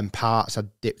 and parts I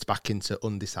dipped back into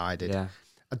undecided. Yeah.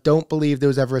 I don't believe there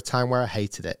was ever a time where I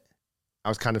hated it. I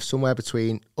was kind of somewhere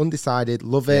between undecided,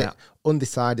 love it,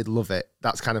 undecided, love it.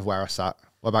 That's kind of where I sat.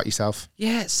 What about yourself?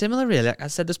 Yeah, similar really. Like I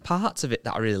said, there's parts of it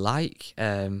that I really like.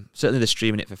 Certainly they're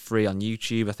streaming it for free on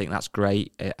YouTube. I think that's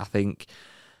great. I think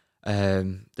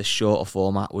the shorter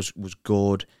format was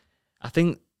good. I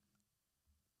think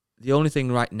the only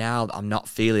thing right now that I'm not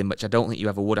feeling, which I don't think you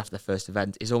ever would after the first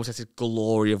event, is almost this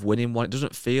glory of winning one. It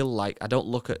doesn't feel like, I don't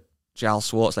look at Giles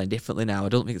Schwartz any differently now. I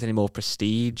don't think it's any more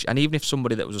prestige. And even if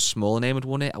somebody that was a smaller name had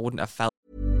won it, I wouldn't have felt.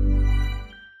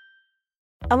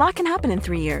 A lot can happen in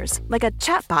 3 years, like a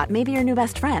chatbot may be your new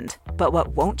best friend. But what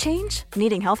won't change?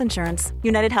 Needing health insurance.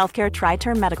 United Healthcare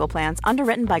Tri-Term Medical Plans,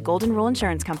 underwritten by Golden Rule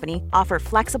Insurance Company, offer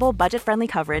flexible, budget-friendly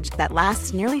coverage that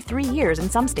lasts nearly 3 years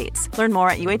in some states. Learn more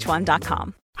at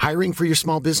uh1.com. Hiring for your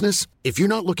small business? If you're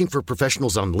not looking for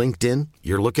professionals on LinkedIn,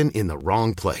 you're looking in the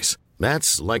wrong place.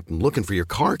 That's like looking for your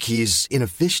car keys in a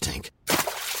fish tank.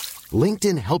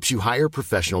 LinkedIn helps you hire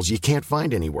professionals you can't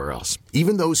find anywhere else,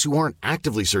 even those who aren't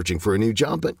actively searching for a new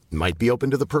job but might be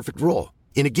open to the perfect role.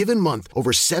 In a given month,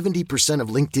 over 70% of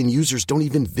LinkedIn users don't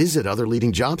even visit other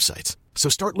leading job sites. So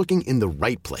start looking in the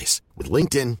right place. With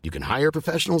LinkedIn, you can hire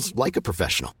professionals like a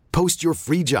professional. Post your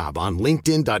free job on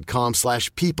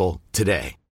linkedin.com/people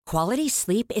today. Quality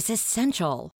sleep is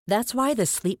essential. That's why the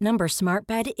Sleep Number Smart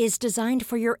Bed is designed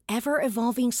for your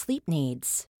ever-evolving sleep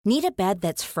needs. Need a bed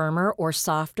that's firmer or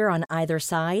softer on either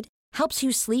side? Helps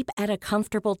you sleep at a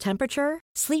comfortable temperature?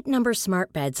 Sleep Number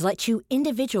Smart Beds let you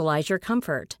individualize your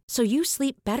comfort, so you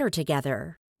sleep better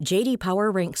together. J.D.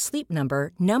 Power ranks Sleep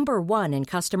Number #1 in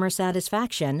customer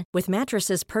satisfaction with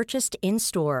mattresses purchased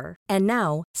in-store. And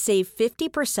now, save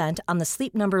 50% on the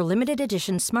Sleep Number Limited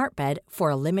Edition Smart Bed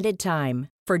for a limited time.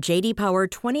 For J.D. Power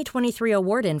 2023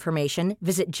 award information,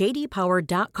 visit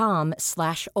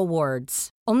jdpower.com/awards.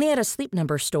 Only at a Sleep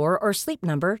Number store or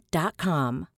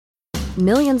sleepnumber.com.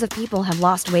 Millions of people have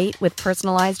lost weight with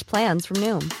personalized plans from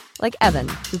Noom. Like Evan,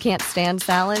 who can't stand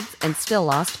salads and still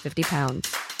lost 50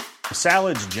 pounds.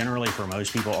 Salads generally for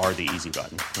most people are the easy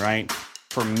button, right?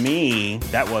 For me,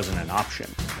 that wasn't an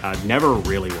option. I never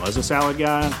really was a salad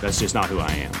guy. That's just not who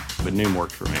I am. But Noom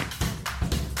worked for me.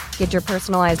 Get your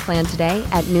personalized plan today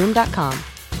at Noom.com.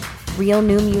 Real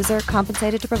Noom user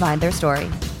compensated to provide their story.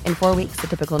 In 4 weeks, the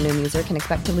typical Noom user can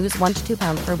expect to lose 1 to 2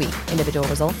 pounds per week. Individual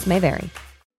results may vary.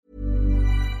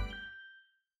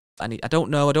 I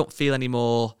don't know. I don't feel any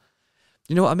more.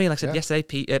 You know what I mean? Like I said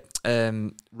yesterday,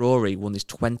 Rory won his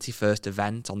 21st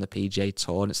event on the PGA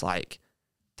Tour, and it's like,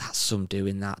 that's some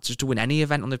doing that. Just to win any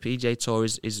event on the PGA Tour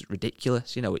is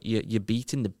ridiculous. You know, you're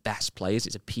beating the best players.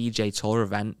 It's a PGA Tour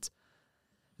event.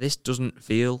 This doesn't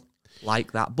feel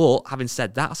like that. But having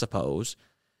said that, I suppose,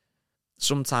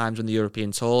 sometimes when the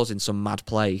European Tour's in some mad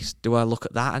place, do I look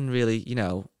at that and really, you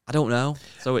know, I don't know.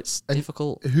 So it's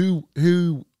difficult. Who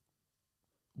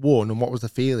won, and what was the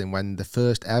feeling when the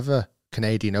first ever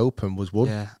Canadian Open was won?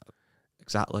 Yeah,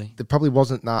 exactly. There probably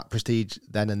wasn't that prestige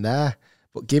then and there,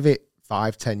 but give it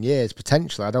 5-10 years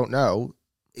potentially. I don't know.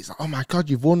 It's like, oh my God,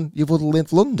 you've won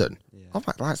LIV London. Yeah. Oh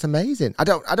my, that's amazing. I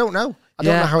don't know. I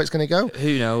don't know how it's going to go.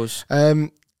 Who knows?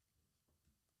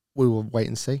 We will wait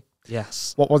and see.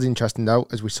 Yes. What was interesting though,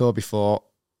 as we saw before,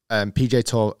 PGA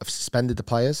Tour have suspended the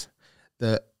players.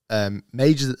 The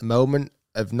majors at the moment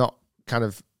have not kind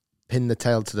of pin the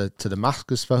tail to the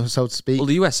mask, so to speak. Well,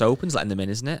 the US Open's letting them in,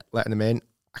 isn't it? Letting them in.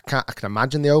 I can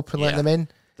imagine the Open letting them in.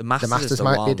 The Masters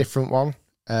might be a different one.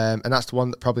 And that's the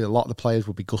one that probably a lot of the players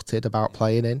will be gutted about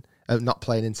playing in. Not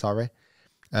playing in, sorry.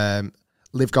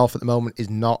 LIV Golf at the moment is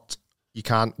not, you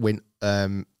can't win,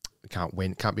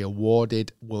 can't be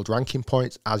awarded world ranking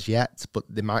points as yet, but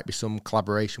there might be some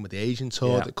collaboration with the Asian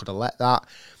Tour that could have let that.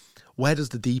 Where does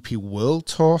the DP World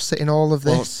Tour sit in all of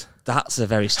this? Well, that's a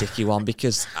very sticky one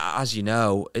because, as you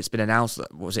know, it's been announced,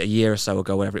 was it a year or so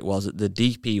ago, whatever it was, that the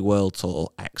DP World Tour,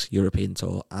 ex-European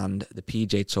Tour, and the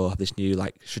PGA Tour have this new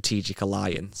strategic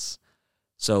alliance.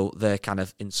 So they're kind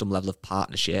of in some level of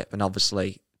partnership, and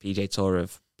obviously PGA Tour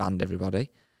have banned everybody.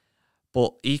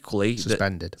 But equally...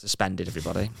 Suspended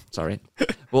everybody, sorry.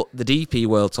 But the DP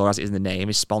World Tour, as it is in the name,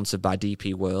 is sponsored by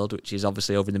DP World, which is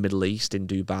obviously over in the Middle East, in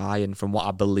Dubai, and from what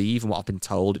I believe and what I've been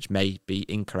told, which may be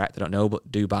incorrect, I don't know, but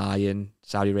Dubai and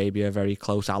Saudi Arabia are very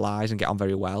close allies and get on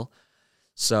very well.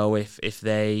 So if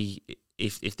they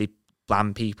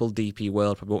ban people, DP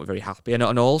World probably won't be very happy.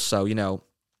 And also, you know,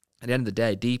 at the end of the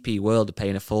day, DP World are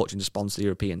paying a fortune to sponsor the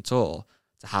European Tour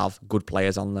to have good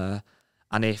players on there.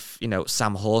 And if, you know,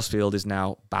 Sam Horsfield is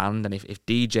now banned, and if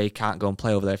DJ can't go and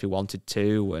play over there if he wanted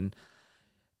to, and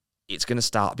it's going to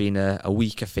start being a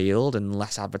weaker field and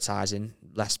less advertising,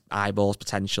 less eyeballs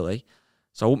potentially.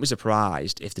 So I wouldn't be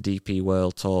surprised if the DP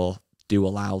World Tour do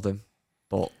allow them,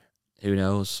 but who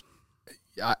knows?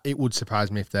 It would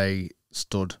surprise me if they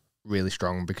stood really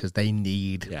strong because they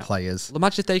need players. Well,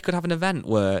 imagine if they could have an event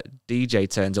where DJ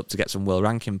turns up to get some world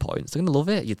ranking points. They're going to love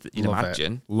it, you'd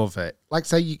imagine. Love it. Like,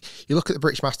 say, you look at the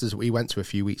British Masters that we went to a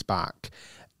few weeks back.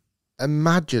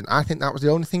 Imagine, I think that was the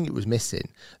only thing it was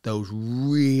missing, those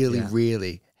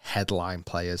really headline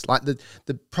players. Like, the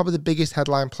probably the biggest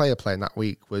headline player playing that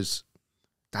week was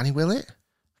Danny Willett.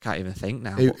 Can't even think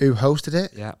now. Who hosted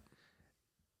it. Yeah.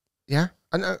 Yeah.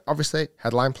 And obviously,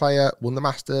 headline player, won the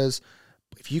Masters.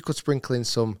 But if you could sprinkle in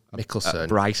some Mickelson.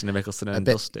 Bryson and Mickelson and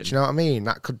Dustin. Do you know what I mean?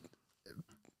 That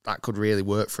could really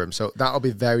work for him. So that'll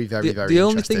be very, very, very The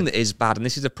only interesting. thing that is bad, and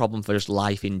this is a problem for just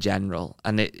life in general,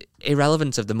 and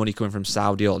irrelevant of the money coming from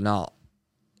Saudi or not,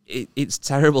 it's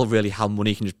terrible really how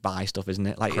money can just buy stuff, isn't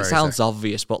it? Like, Crazy. It sounds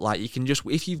obvious, but like, you can just,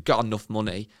 if you've got enough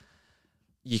money,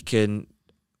 you can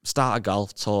start a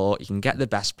golf tour, you can get the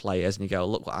best players, and you go,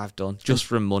 look what I've done, just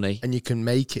from money. And you can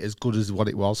make it as good as what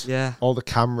it was. Yeah. All the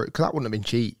camera, because that wouldn't have been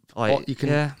cheap. You can,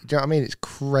 yeah. Do you know what I mean? It's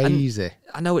crazy. And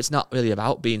I know it's not really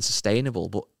about being sustainable,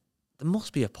 but there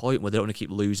must be a point where they don't want to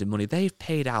keep losing money. They've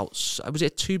paid out, was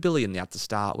it $2 billion they had to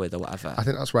start with or whatever? I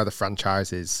think that's where the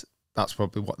franchises, that's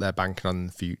probably what they're banking on in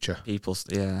the future.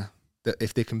 Yeah. That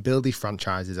if they can build these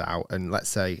franchises out, and let's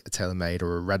say a TaylorMade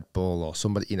or a Red Bull or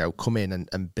somebody, come in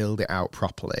and build it out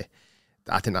properly,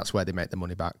 I think that's where they make the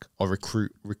money back or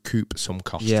recoup some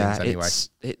costings anyway.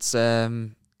 It's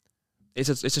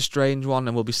a strange one,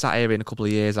 and we'll be sat here in a couple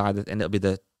of years either, and it'll be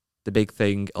the big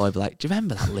thing, or I'll be like, do you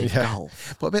remember that LIV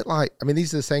Golf? But a bit like, I mean,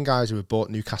 these are the same guys who have bought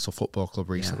Newcastle Football Club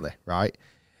recently, right?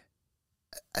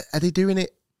 Are they doing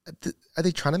it? Are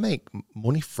they trying to make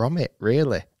money from it,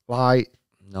 really? Like,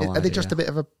 are they just a bit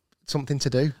of something to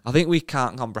do? I think we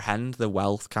can't comprehend the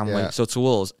wealth, can we? So to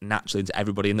us, naturally, to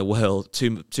everybody in the world,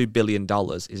 $2 billion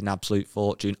is an absolute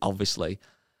fortune, obviously.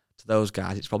 To those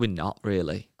guys, it's probably not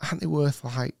really. Aren't they worth,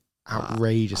 like,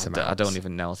 outrageous amounts? I don't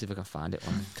even know. I'll see if I can find it.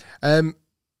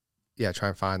 Yeah, try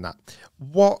and find that.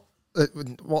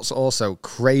 What's also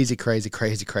crazy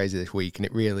this week, and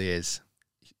it really is,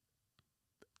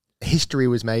 history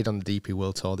was made on the DP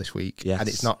World Tour this week, and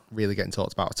it's not really getting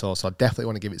talked about at all, so I definitely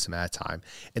want to give it some airtime.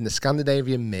 In the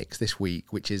Scandinavian mix this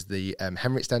week, which is the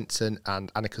Henrik Stenson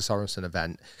and Annika Sorensen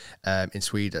event in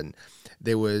Sweden,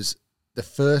 there was the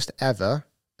first ever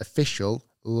official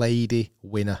lady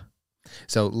winner.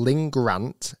 So Lynn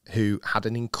Grant, who had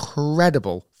an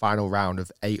incredible final round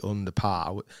of 8 under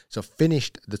par, so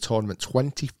finished the tournament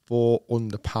 24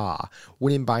 under par,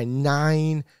 winning by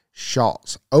 9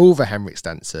 shots over Henrik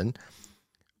Stenson,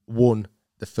 won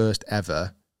the first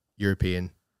ever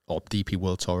European or DP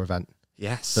World Tour event.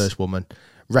 Yes. First woman.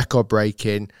 Record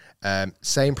breaking,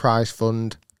 same prize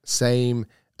fund, same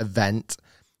event.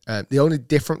 The only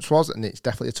difference was, and it's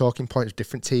definitely a talking point, of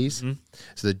different tees. Mm-hmm.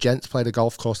 So the gents played a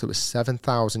golf course that was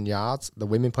 7,000 yards. The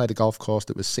women played a golf course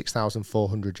that was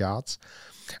 6,400 yards.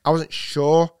 I wasn't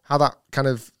sure how that kind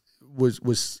of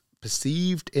was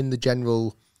perceived in the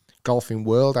general golfing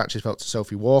world. I actually spoke to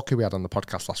Sophie Walker, we had on the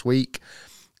podcast last week.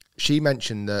 She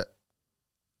mentioned that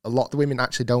a lot of the women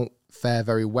actually don't fare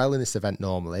very well in this event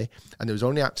normally, and there was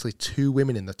only actually 2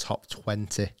 women in the top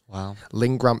 20. Wow.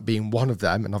 Lynn Grant being one of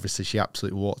them, and obviously she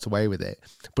absolutely walked away with it.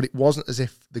 But it wasn't as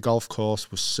if the golf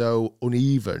course was so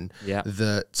uneven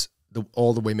that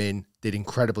all the women did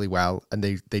incredibly well and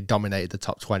they dominated the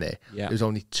top 20. Yeah. There was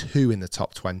only 2 in the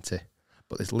top 20.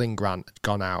 But this Lynn Grant had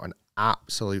gone out and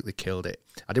absolutely killed it.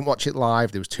 I didn't watch it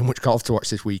live. There was too much golf to watch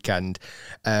this weekend.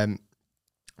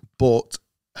 But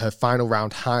her final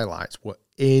round highlights were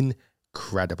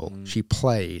incredible. She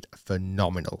played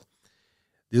phenomenal.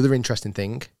 The other interesting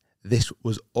thing, this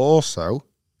was also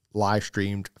live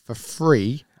streamed for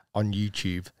free on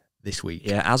YouTube this week.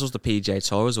 Yeah, as was the PGA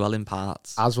Tour as well in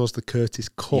parts. As was the Curtis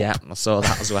Cup. Yeah, I saw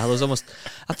that as well. It was almost,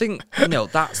 I think,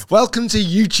 that's... Welcome to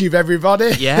YouTube,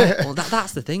 everybody. Yeah, well,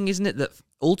 that's the thing, isn't it? That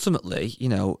ultimately,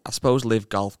 I suppose LIV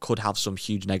Golf could have some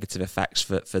huge negative effects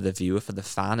for the viewer, for the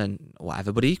fan and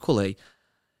whatever, but equally,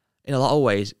 in a lot of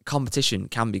ways, competition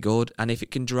can be good, and if it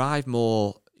can drive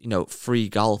more, free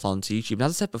golf onto YouTube. And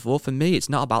as I said before, for me, it's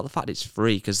not about the fact it's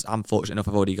free, because I'm fortunate enough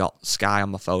I've already got Sky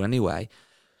on my phone anyway.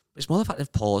 It's more the fact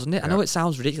they've paused, isn't it? Yeah. I know it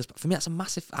sounds ridiculous, but for me, that's a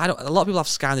massive... a lot of people have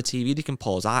Sky on the TV, they can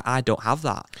pause. I don't have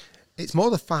that. It's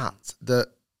more the fact that,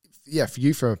 for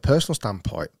you from a personal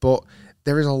standpoint, but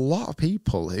there is a lot of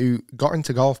people who got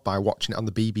into golf by watching it on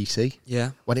the BBC.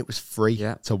 Yeah. When it was free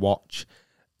to watch.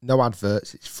 No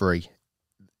adverts, it's free.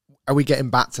 Are we getting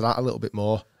back to that a little bit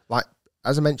more? Like,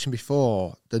 as I mentioned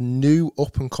before, the new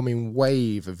up-and-coming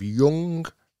wave of young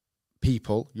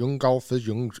people, young golfers,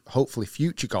 hopefully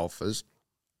future golfers,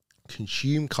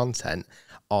 consume content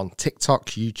on TikTok,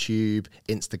 YouTube,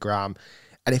 Instagram,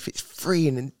 and if it's free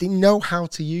and they know how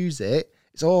to use it,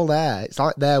 it's all there. It's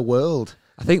like their world.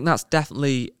 I think that's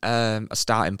definitely a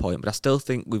starting point, but I still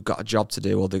think we've got a job to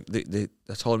do, or the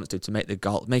tournaments do, to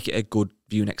make it a good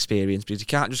viewing experience, because you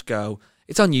can't just go,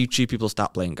 it's on YouTube, people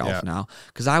start playing golf now.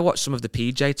 Because I watched some of the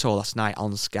PJ Tour last night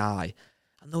on Sky,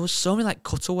 and there was so many like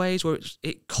cutaways where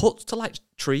it cuts to like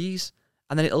trees,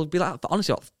 and then it'll be like,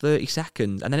 honestly, like 30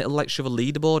 seconds, and then it'll like shove a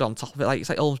leaderboard on top of it, like it's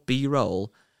like almost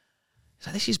B-roll. It's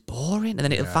like, this is boring, and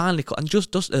then it'll finally cut. And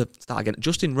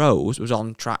Justin Rose was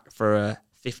on track for a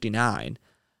 59,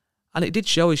 and it did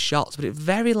show his shots, but it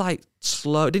very like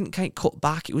slow. It didn't kind of cut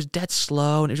back. It was dead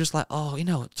slow, and it was just like,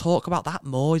 talk about that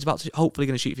more. He's hopefully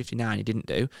going to shoot 59. He didn't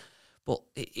do, but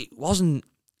it wasn't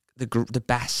the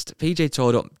best. PJ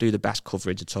Tour don't do the best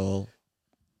coverage at all.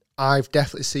 I've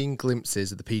definitely seen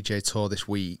glimpses of the PJ Tour this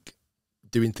week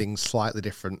doing things slightly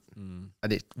different,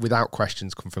 and it without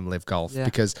questions come from LIV Golf.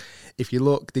 Because if you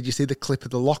look, did you see the clip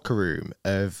of the locker room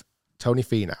of Tony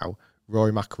Finau,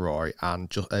 Rory McIlroy, and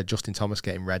Justin Thomas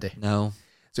getting ready? No.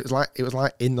 So it was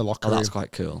like in the locker room. That's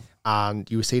quite cool. And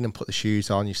you were seeing them put the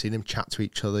shoes on. You've seen them chat to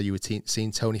each other. You were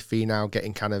seeing Tony Finau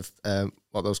getting kind of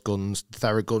those guns,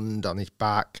 Theragunned on his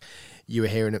back. You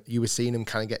were seeing him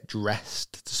kind of get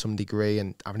dressed to some degree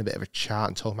and having a bit of a chat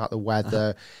and talking about the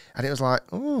weather. And it was like,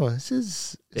 this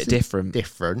is different.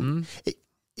 It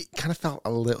kind of felt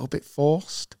a little bit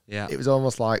forced. Yeah. It was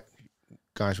almost like,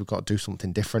 guys, we've got to do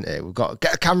something different here. We've got to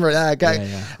get a camera there.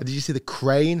 And did you see the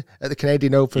crane at the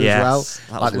Canadian Open as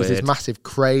well? Like there was this massive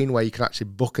crane where you can actually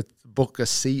book a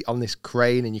seat on this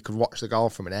crane and you could watch the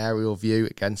golf from an aerial view.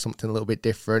 Again, something a little bit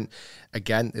different.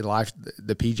 Again,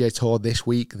 the PGA Tour this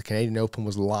week, the Canadian Open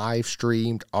was live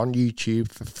streamed on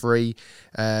YouTube for free.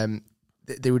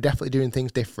 They were definitely doing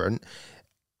things different.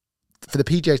 For the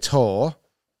PGA Tour,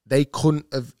 they couldn't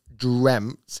have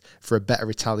dreamt for a better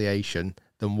retaliation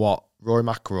than what Rory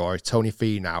McIlroy, Tony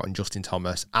Finau, and Justin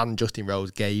Thomas and Justin Rose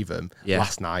gave them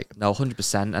last night. No,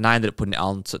 100%. And I ended up putting it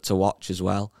on to watch as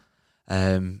well.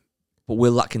 But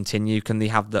will that continue? Can they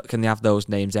have those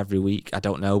names every week? I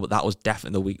don't know, but that was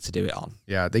definitely the week to do it on.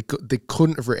 Yeah, they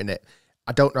couldn't have written it.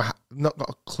 I don't know. I've not got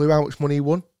a clue how much money he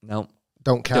won. No.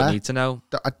 Don't care. Don't need to know.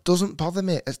 It doesn't bother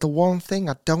me. It's the one thing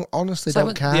I honestly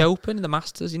don't care. The Open and the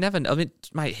Masters, you never know. I mean, you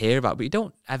might hear about it, but you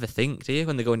don't ever think, do you,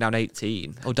 when they're going down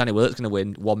 18? Oh, Danny Willet's going to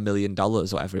win $1 million,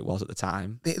 whatever it was at the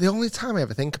time. The only time I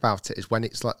ever think about it is when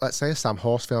it's like, let's say a Sam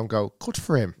Horsfield, and go, good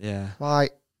for him. Yeah.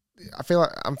 Like, I feel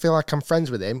like I'm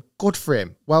friends with him. Good for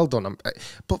him. Well done.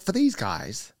 But for these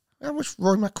guys, how much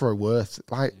Rory McIlroy worth?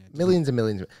 Like millions and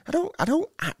millions. I don't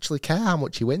actually care how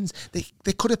much he wins.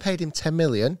 They could have paid him $10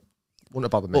 million. Wouldn't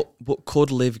have bothered me. But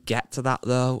could LIV get to that,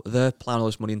 though? They're plowing all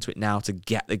this money into it now to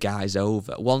get the guys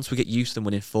over. Once we get used to them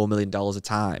winning $4 million a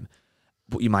time,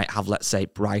 but you might have, let's say,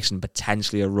 Bryson,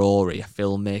 potentially a Rory, a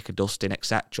filmmaker, Dustin,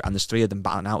 etc., and there's three of them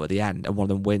battling out at the end, and one of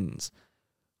them wins.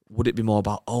 Would it be more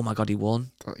about, oh my God, he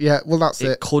won? Yeah, well, that's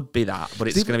it. It could be that, but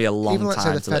it's going to be a long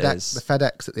time until it is. The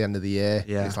FedEx at the end of the year,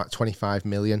 it's like $25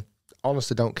 million.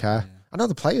 Honestly, don't care. Yeah. I know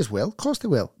the players will. Of course they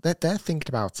will. They're thinking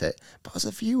about it. But as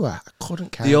a viewer, I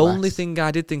couldn't care The less. only thing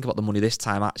I did think about the money this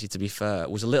time, actually, to be fair,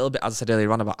 was a little bit, as I said earlier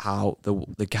on, about how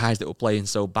the guys that were playing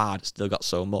so bad still got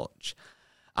so much.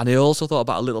 And I also thought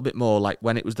about a little bit more, like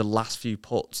when it was the last few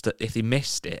putts, that if they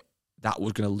missed it, that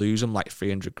was going to lose them like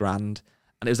 $300,000.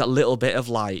 And it was that little bit of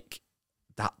like,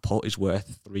 that putt is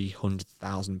worth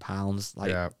 £300,000.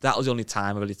 Like that was the only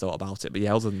time I really thought about it. But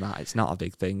yeah, other than that, it's not a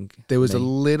big thing. There was a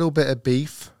little bit of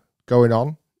beef going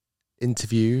on,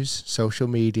 interviews, social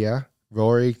media.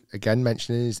 Rory again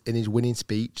mentioning in his winning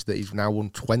speech that he's now won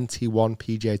 21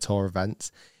 PGA Tour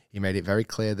events. He made it very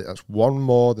clear that that's one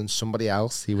more than somebody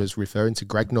else. He was referring to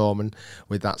Greg Norman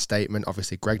with that statement.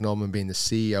 Obviously, Greg Norman being the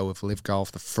CEO of LIV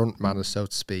Golf, the front man, so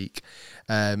to speak.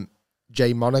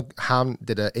 Jay Monahan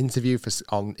did an interview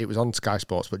it was on Sky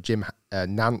Sports, but Jim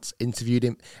Nantz interviewed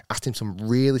him, asked him some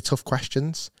really tough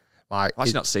questions. Like,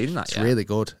 I've not seen that yet. It's really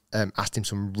good. Asked him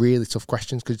some really tough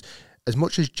questions because as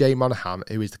much as Jay Monahan,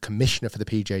 who is the commissioner for the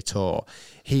PGA Tour,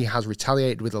 he has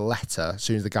retaliated with a letter as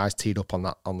soon as the guys teed up on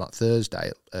that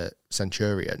Thursday at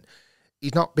Centurion.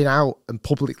 He's not been out and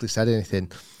publicly said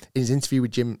anything. In his interview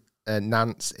with Jim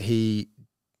Nantz,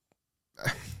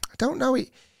 I don't know,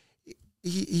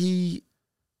 he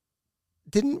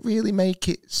didn't really make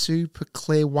it super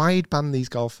clear why he'd banned these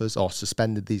golfers or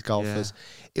suspended these golfers.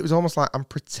 Yeah. It was almost like, I'm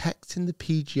protecting the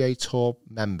PGA Tour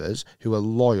members who are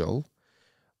loyal,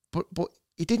 but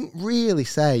he didn't really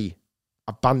say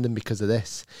I banned them because of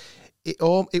this. It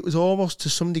was almost to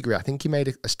some degree, I think he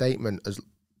made a statement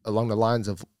along the lines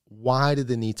of, why do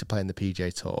they need to play in the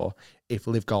PGA Tour if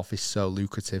LIV Golf is so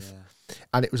lucrative? Yeah.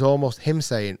 And it was almost him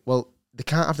saying, well, they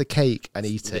can't have the cake and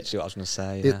eat it. Literally what I was going to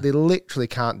say. They literally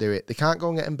can't do it. They can't go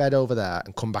and get in bed over there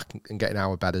and come back and get in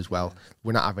our bed as well. Yeah.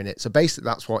 We're not having it. So basically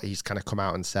that's what he's kind of come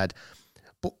out and said.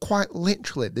 But quite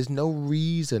literally, there's no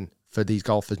reason for these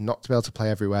golfers not to be able to play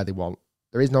everywhere they want.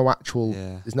 There is no actual,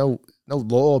 there's no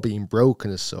law being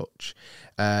broken as such.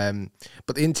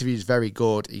 But the interview is very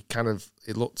good.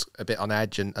 It looked a bit on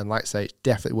edge, and like I say, it's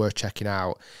definitely worth checking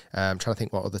out. I'm trying to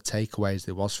think what other takeaways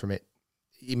there was from it.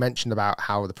 He mentioned about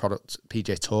how the product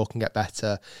PGA Tour can get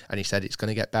better, and he said it's going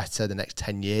to get better. The next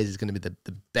 10 years is going to be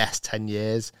the best 10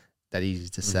 years. That easy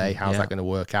to say. How's that going to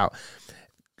work out?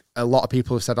 A lot of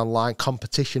people have said online,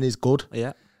 competition is good.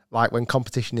 Yeah. Like when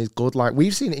competition is good, like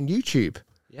we've seen it in YouTube.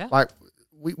 Yeah. Like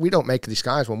we don't make a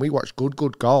disguise. When we watch good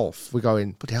golf, we're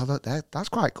going, but hell, that's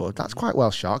quite good. That's quite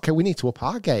well shot. Okay, we need to up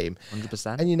our game.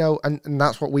 100%. And and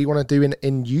that's what we want to do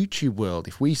in YouTube world.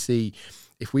 If we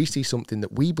see something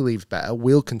that we believe is better,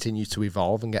 we'll continue to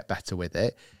evolve and get better with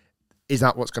it. Is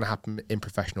that what's going to happen in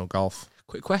professional golf?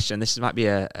 Quick question. This might be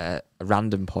a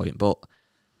random point, but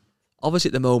obviously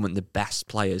at the moment, the best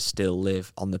players still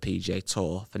live on the PGA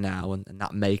Tour for now, and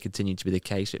that may continue to be the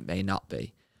case. It may not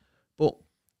be. But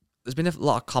there's been a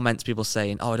lot of comments, people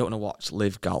saying, oh, I don't want to watch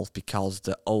LIV Golf because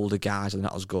the older guys are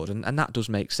not as good, and that does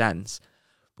make sense.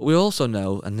 But we also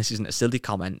know, and this isn't a silly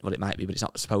comment, well, it might be, but it's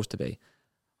not supposed to be,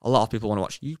 a lot of people want to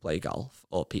watch you play golf,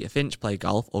 or Peter Finch play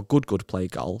golf, or Good play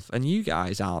golf, and you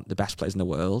guys aren't the best players in the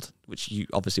world, which you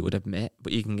obviously would admit,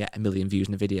 but you can get 1 million views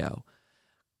in a video.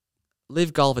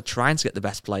 LIV Golf are trying to get the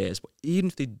best players, but even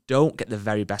if they don't get the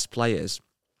very best players,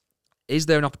 is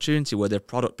there an opportunity where their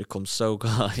product becomes so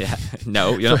good? Yeah,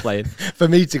 no, you're not playing. For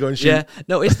me to go and shoot. Yeah,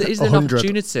 no, is there an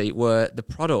opportunity where the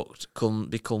product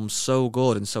becomes so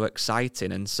good and so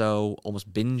exciting and so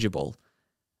almost bingeable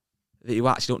that you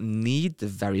actually don't need the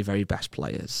very, very best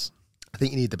players? I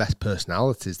think you need the best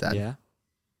personalities then. Yeah.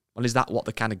 Well, is that what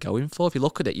they're kind of going for? If you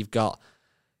look at it, you've got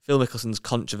Phil Mickelson's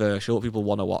controversial. People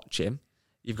want to watch him.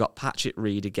 You've got Patrick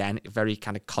Reed again, very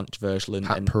kind of controversial.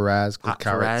 Pat Perez, good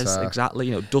character. Perez, exactly.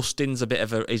 You know, Dustin's a bit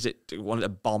of a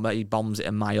bomber? He bombs it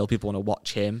a mile. People want to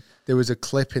watch him. There was a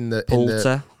clip in the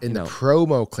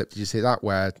promo clip. Did you see that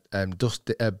where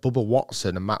Bubba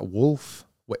Watson and Matt Wolff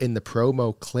were in the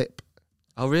promo clip?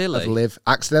 Oh, really? Of LIV,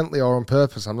 accidentally or on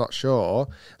purpose, I'm not sure.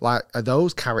 Like, are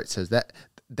those characters that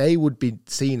they would be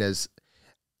seen as?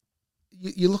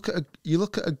 You look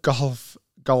at a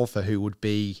golfer who would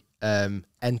be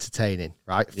entertaining,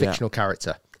 right? Fictional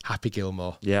character, Happy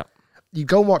Gilmore. Yeah. You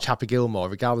go and watch Happy Gilmore,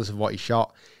 regardless of what he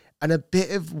shot, and a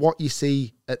bit of what you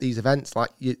see at these events,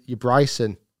 like your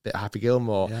Bryson, bit of Happy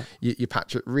Gilmore, your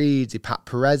Patrick Reeds, your Pat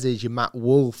Perez's, your Matt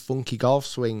Wolff, funky golf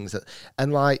swings,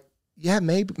 and like, yeah,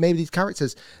 maybe these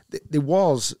characters. There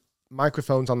was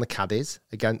microphones on the caddies.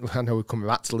 Again, I know we're coming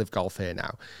back to LIV Golf here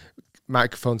now.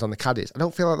 Microphones on the caddies. I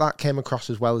don't feel like that came across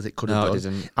as well as it could have done. It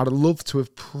didn't. I'd have loved to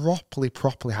have properly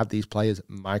had these players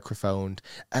microphoned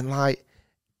and like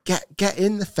get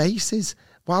in the faces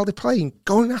while they're playing.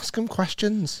 Go and ask them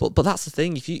questions. But that's the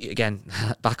thing. If you again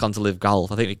back onto LIV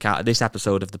Golf, I think we can't. This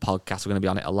episode of the podcast, we're going to be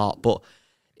on it a lot. But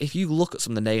if you look at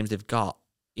some of the names they've got,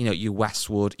 you know, your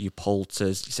Westwood, your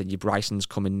Poulters, you said your Bryson's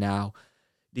coming now.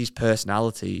 These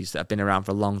personalities that have been around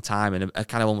for a long time and are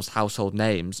kind of almost household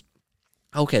names.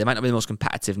 Okay, they might not be the most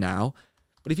competitive now,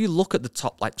 but if you look at the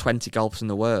top 20 golfers in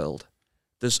the world,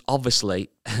 there's obviously,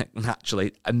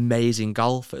 naturally, amazing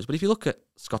golfers. But if you look at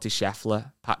Scotty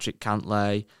Scheffler, Patrick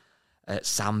Cantlay,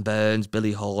 Sam Burns,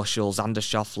 Billy Horschel, Xander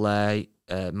Schauffele,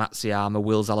 Matsuyama,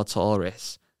 Will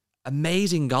Zalatoris,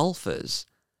 amazing golfers.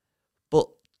 But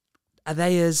are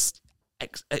they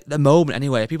at the moment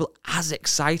anyway, are people as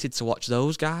excited to watch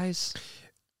those guys?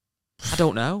 I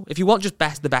don't know. If you want just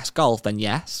the best golf, then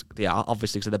yes, they are,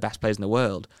 obviously, because they're the best players in the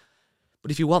world. But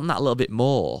if you want that a little bit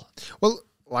more... Well,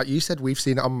 like you said, we've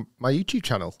seen it on my YouTube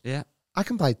channel. Yeah. I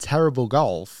can play terrible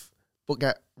golf, but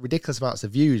get ridiculous amounts of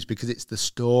views because it's the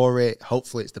story.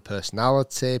 Hopefully it's the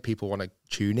personality. People want to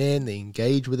tune in, they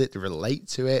engage with it, they relate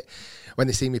to it. When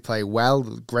they see me play well,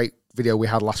 the great video we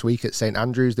had last week at St.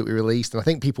 Andrews that we released, and I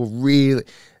think people really...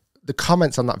 The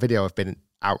comments on that video have been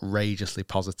outrageously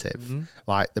positive. Mm-hmm.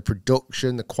 Like the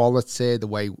production, the quality, the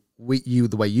way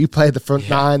you play the front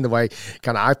nine, the way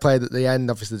kind of I played at the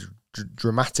end, obviously the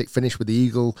dramatic finish with the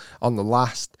eagle on the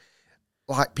last.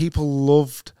 Like people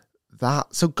loved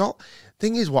that. So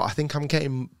thing is, what I think I'm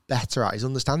getting better at is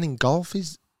understanding golf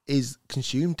is is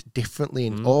consumed differently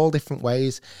in all different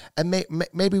ways. And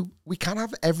maybe we can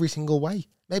have every single way.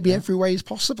 Maybe every way is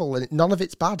possible and none of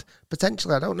it's bad.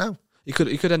 Potentially, I don't know. You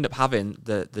could end up having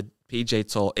the PGA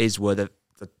Tour is where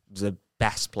the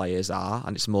best players are,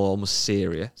 and it's more almost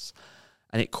serious.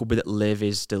 And it could be that LIV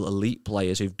is still elite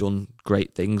players who've done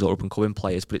great things, or up-and-coming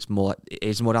players, but it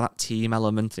is more that team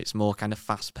element. It's more kind of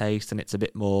fast-paced, and it's a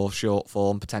bit more short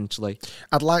form potentially.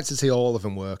 I'd like to see all of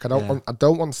them work. I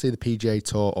don't want to see the PGA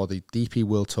Tour or the DP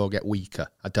World Tour get weaker.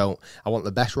 I don't. I want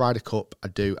the best Ryder Cup. I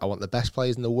do. I want the best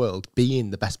players in the world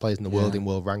being the best players in the world in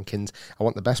world rankings. I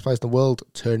want the best players in the world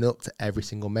turning up to every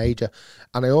single major.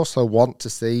 And I also want to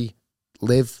see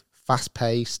LIV,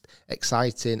 fast-paced,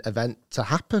 exciting event to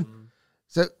happen.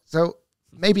 So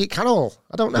maybe it can all.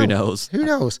 I don't know. Who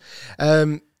knows?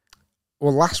 Well,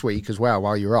 last week as well,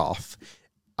 while you were off,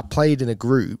 I played in a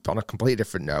group on a completely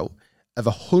different note of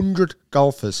 100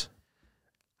 golfers.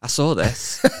 I saw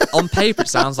this. On paper, it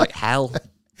sounds like hell.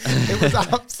 It was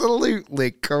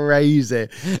absolutely crazy.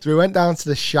 So we went down to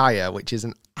the Shire, which is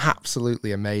an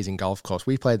absolutely amazing golf course.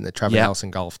 We played in the Trevor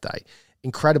Nelson Golf Day.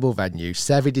 Incredible venue,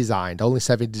 Seve designed, only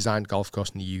Seve designed golf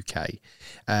course in the UK.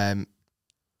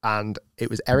 And it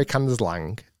was Eric Anders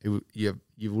Lang, who you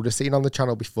would have seen on the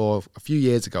channel before a few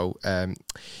years ago in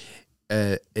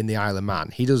the Isle of Man.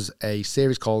 He does a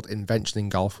series called Invention in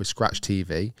Golf with Scratch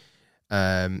TV.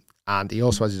 And he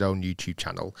also has his own YouTube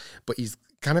channel. But he's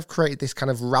kind of created this kind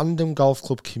of random golf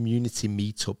club community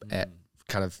meetup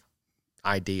kind of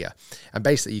idea. And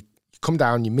basically, you come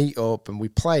down, you meet up, and we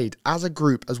played as a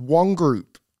group, as one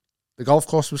group. The golf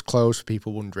course was closed for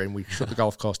people wondering. We shut the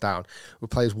golf course down. We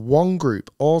played as one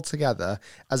group all together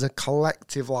as a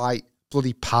collective, like,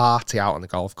 bloody party out on the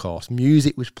golf course.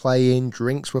 Music was playing,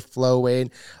 drinks were flowing,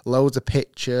 loads of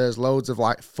pictures, loads of,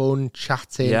 like, fun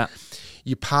chatting. Yeah.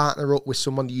 You partner up with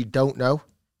someone you don't know,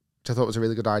 which I thought was a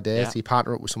really good idea. Yeah. So you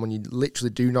partner up with someone you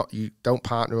literally don't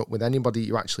partner up with anybody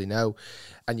you actually know.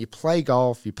 And you play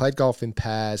golf. You played golf in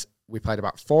pairs. We played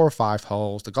about 4 or 5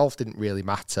 holes. The golf didn't really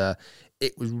matter.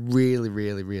 It was really,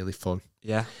 really, really fun.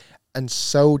 Yeah. And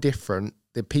so different.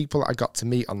 The people that I got to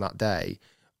meet on that day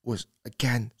was,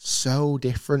 again, so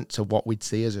different to what we'd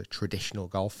see as a traditional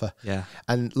golfer. Yeah.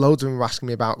 And loads of them were asking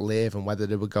me about LIV and whether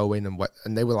they were going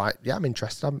and they were like, yeah, I'm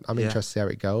interested. I'm interested to see how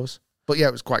it goes. But yeah,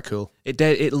 it was quite cool.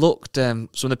 It looked, some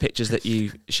of the pictures that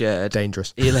you shared.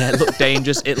 Dangerous. It looked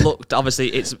dangerous. It looked,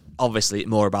 it's obviously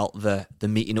more about the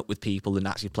meeting up with people than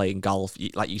actually playing golf.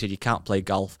 Like you said, you can't play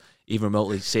golf even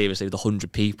remotely seriously with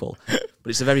 100 people. But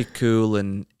it's a very cool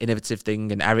and innovative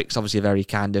thing. And Eric's obviously a very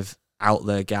kind of out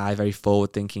there guy, very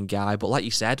forward thinking guy. But like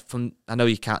you said, I know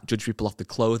you can't judge people off the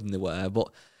clothing they wear, but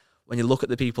when you look at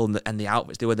the people and the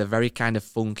outfits they wear, they're very kind of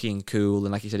funky and cool.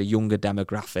 And like you said, a younger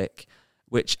demographic,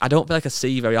 which I don't feel like I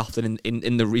see very often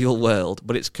in the real world.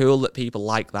 But it's cool that people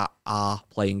like that are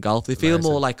playing golf. They feel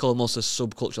more like almost a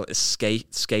subculture, like a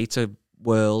skater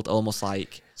world, almost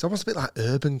like... It's almost a bit like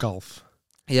urban golf.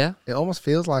 Yeah. It almost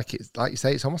feels like it's, like you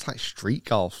say, it's almost like street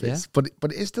golf. But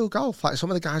it is still golf. Like, some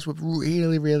of the guys were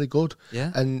really, really good.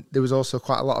 Yeah. And there was also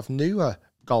quite a lot of newer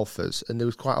golfers, and there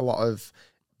was quite a lot of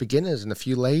beginners and a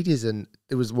few ladies, and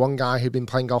there was one guy who'd been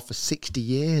playing golf for 60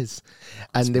 years.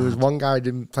 That's and there was one guy who'd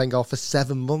been playing golf for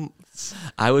 7 months.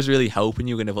 I was really hoping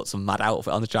you were going to put some mad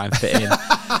outfit on to try and fit in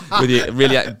with your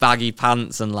really like baggy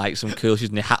pants and like some cool shoes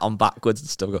and your hat on backwards and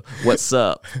stuff. Go, what's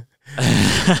up?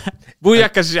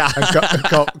 Booyakasha.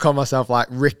 I call myself like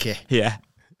Ricky. Yeah,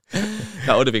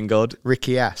 that would have been good.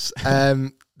 Ricky S.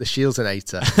 The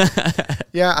Shieldsinator.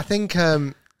 Yeah, I think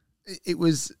it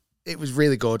was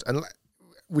really good. And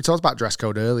we talked about dress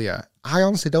code earlier. I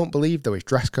honestly don't believe there is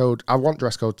dress code. I want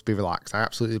dress code to be relaxed. I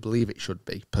absolutely believe it should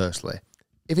be, personally.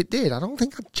 If it did, I don't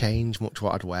think I'd change much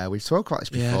what I'd wear. We've spoken about this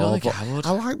before. Yeah, I don't think I would.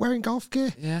 I like wearing golf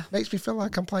gear. Yeah. Makes me feel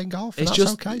like I'm playing golf, and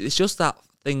okay. It's just that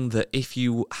thing that if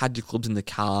you had your clubs in the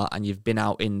car and you've been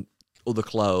out in other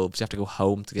clothes, you have to go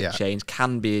home to get changed,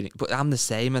 can be. But I'm the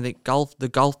same. I think the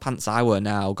golf pants I wear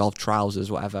now, golf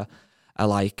trousers, whatever, are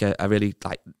like a really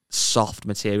like soft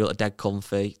material, a dead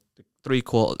comfy.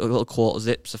 3/4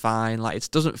 zips are fine. Like, it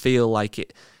doesn't feel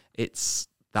like it's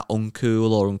that uncool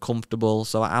or uncomfortable.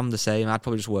 So I'm the same. I'd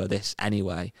probably just wear this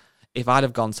anyway. If I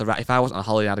wasn't on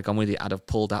holiday, I'd have gone with it. I'd have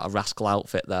pulled out a rascal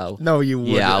outfit though. No, you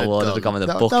wouldn't. Yeah, I would. I'd have gone with a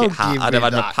bucket hat. I'd have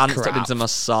had my pants tucked into my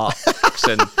socks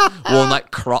and worn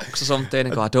like Crocs or something.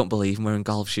 And go, I don't believe I'm wearing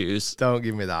golf shoes. Don't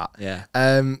give me that. Yeah.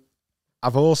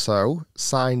 I've also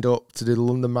signed up to do the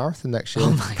London Marathon next year.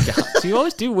 Oh my god! So you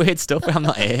always do weird stuff when I'm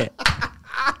not here.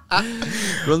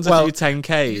 Runs a few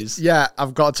 10Ks. Yeah,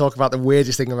 I've got to talk about the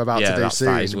weirdest thing I'm about to do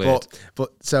soon. That is weird.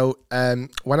 But so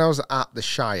when I was at the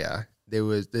Shire, there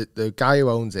was the guy who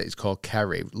owns it is called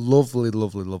Kerry. Lovely,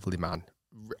 lovely, lovely man.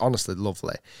 Honestly,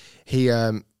 lovely. He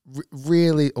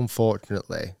really,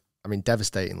 unfortunately, I mean,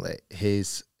 devastatingly, he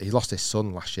lost his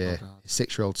son last year, his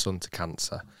 6-year-old son, to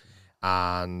cancer,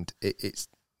 and it's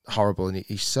horrible. And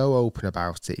he's so open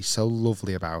about it. He's so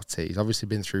lovely about it. He's obviously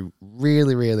been through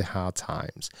really, really hard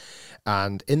times.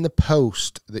 And in the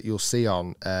post that you'll see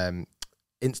on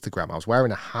Instagram, I was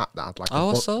wearing a hat that had like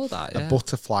I saw that, a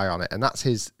butterfly on it, and that's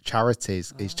his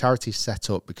charities. His charity's set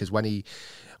up because when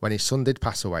his son did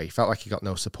pass away, he felt like he got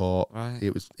no support. Right.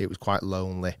 It was quite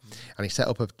lonely, and he set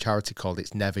up a charity called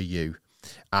It's Never You,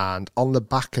 and on the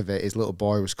back of it, his little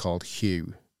boy was called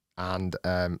Hugh, and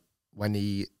when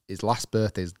his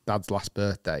dad's last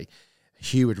birthday,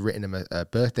 Hugh had written him a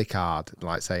birthday card,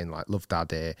 like saying like "Love Dad"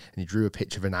 here, and he drew a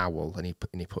picture of an owl, and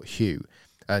he put Hugh.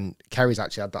 And Kerry's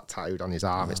actually had that tattooed on his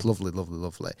arm. It's lovely, lovely,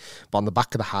 lovely. But on the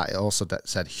back of the hat, it also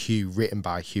said Hugh, written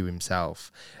by Hugh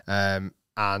himself.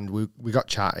 And we got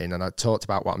chatting, and I talked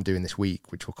about what I'm doing this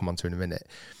week, which we'll come on to in a minute.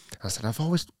 I said, I've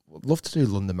always loved to do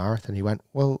London Marathon. He went,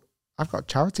 well, I've got a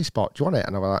charity spot. Do you want it?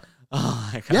 And I was like,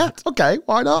 oh my God. Yeah, okay,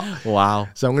 why not? Wow.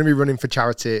 So I'm going to be running for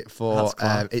charity for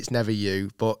It's Never You.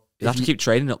 But you have to keep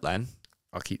training up then.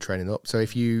 I'll keep training up. So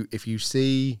if you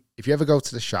ever go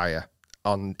to the Shire,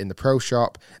 in the pro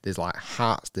shop, there's like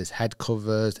hats, there's head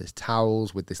covers, there's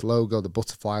towels with this logo, the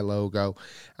butterfly logo,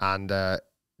 and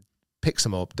pick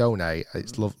some up, donate.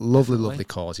 It's lovely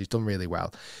cause. He's done really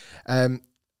well.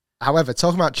 However,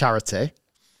 talking about charity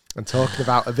and talking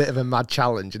about a bit of a mad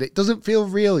challenge, and it doesn't feel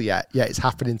real yet. Yeah, it's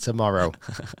happening tomorrow.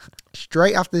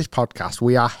 Straight after this podcast,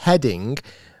 we are heading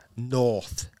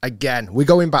north again. We're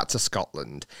going back to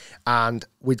Scotland, and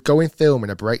we're going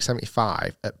filming a Break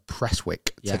 75 at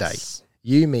Prestwick today.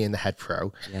 You, me, and the head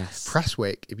pro. Yes.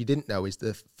 Prestwick, if you didn't know, is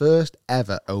the first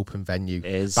ever open venue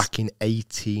back in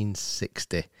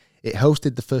 1860. It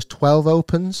hosted the first 12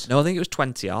 opens. No, I think it was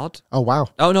 20 odd. Oh, wow.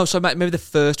 Oh, no, so maybe the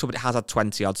first one, but it has had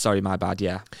 20 odd. Sorry, my bad,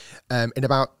 yeah.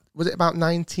 Was it about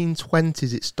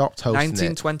 1920s it stopped hosting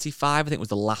 1925, I think, was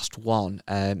the last one,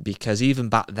 because even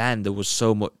back then there was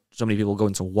so many people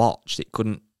going to watch, it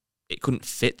couldn't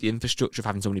fit the infrastructure of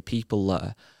having so many people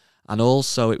there. And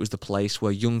also, it was the place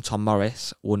where young Tom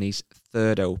Morris won his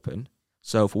 3rd Open.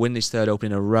 So for winning his 3rd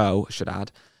Open in a row, I should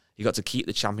add, he got to keep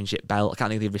the championship belt. I can't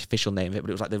think of the official name of it, but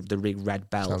it was like the big red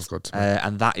belt. Sounds good to me.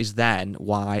 And that is then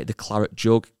why the claret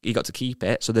jug, he got to keep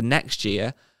it. So the next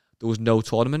year, there was no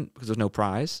tournament because there was no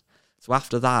prize. So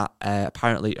after that,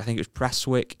 apparently, I think it was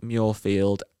Prestwick,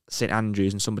 Muirfield, St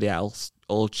Andrews, and somebody else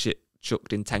all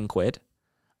chucked in 10 quid.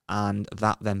 And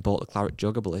that then bought the claret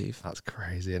jug, I believe. That's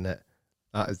crazy, isn't it?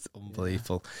 That is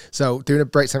unbelievable. Yeah. So doing a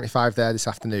Break 75 there this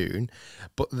afternoon,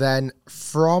 but then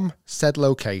from said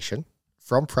location,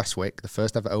 from Prestwick, the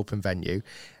first ever open venue,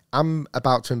 I'm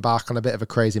about to embark on a bit of a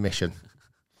crazy mission.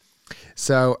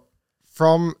 So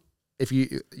if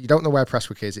you don't know where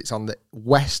Prestwick is, it's on the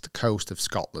west coast of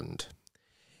Scotland.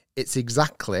 It's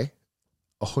exactly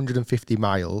 150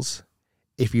 miles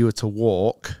if you were to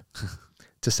walk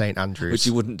to St Andrews. Which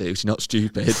you wouldn't do, because you're not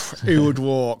stupid. Who would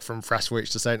walk from Prestwick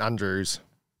to St Andrews?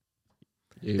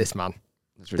 This man.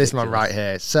 This man right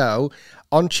here. So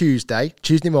on Tuesday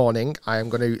morning, I am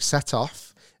going to set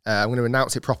off. I'm going to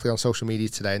announce it properly on social media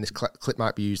today, and this clip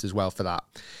might be used as well for that.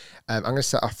 I'm going to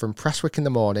set off from Prestwick in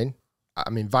the morning.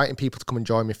 I'm inviting people to come and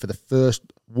join me for the first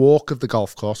walk of the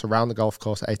golf course, around the golf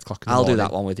course at 8 o'clock in the morning. I'll do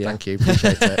that one with you. Thank you.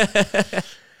 Appreciate it.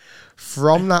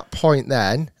 From that point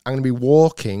then, I'm going to be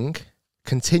walking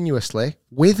continuously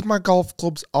with my golf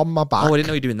clubs on my back. Oh, I didn't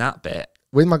know you were doing that bit.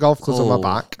 With my golf clubs on my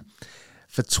back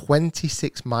for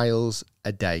 26 miles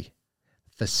a day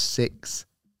for 6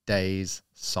 days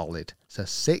solid. So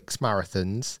 6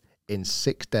 marathons in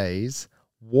 6 days,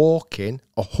 walking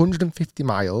 150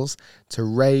 miles to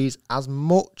raise as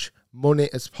much money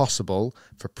as possible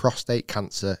for Prostate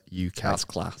Cancer UK. That's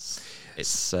class.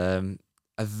 It's a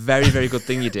very, very good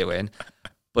thing you're doing.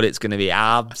 But it's going to be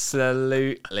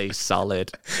absolutely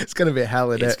solid. It's going to be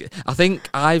hell, isn't it? I think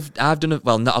I've done I was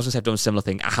going to say I've done a similar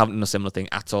thing. I haven't done a similar thing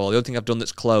at all. The only thing I've done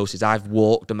that's close is I've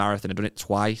walked a marathon. I've done it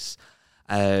twice.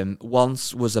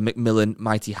 Once was a Macmillan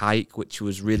Mighty Hike, which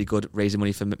was really good at raising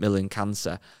money for Macmillan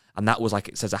cancer. And that was, like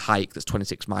it says, a hike that's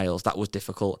 26 miles. That was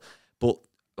difficult. But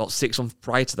about 6 months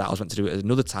prior to that, I was meant to do it at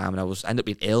another time, and I ended up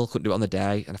being ill, couldn't do it on the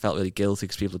day, and I felt really guilty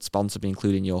because people had sponsored me,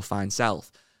 including your fine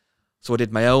self. So I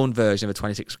did my own version of a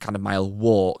 26 kind of mile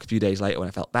walk a few days later when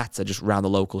I felt better, just around the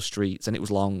local streets, and it was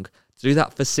long. To do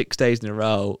that for 6 days in a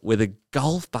row with a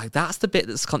golf bag, that's the bit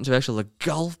that's controversial, the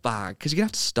golf bag, because you're going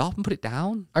to have to stop and put it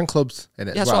down. And clubs in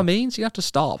it. Yeah, that's what I mean. So you have to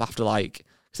stop after, like,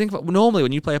 think about, normally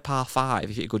when you play a par 5, if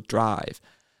you get a good drive,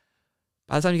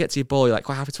 By the time you get to your ball, you're like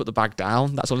quite happy to put the bag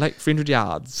down. That's only like 300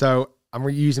 yards. So I'm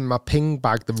using my ping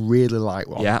bag, the really light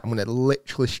one. Yeah. I'm going to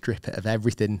literally strip it of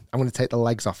everything. I'm going to take the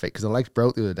legs off it because the legs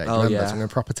broke the other day. Oh, remember? yeah. So I'm going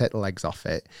to proper take the legs off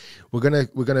it. We're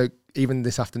gonna even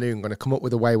this afternoon, I'm going to come up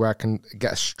with a way where I can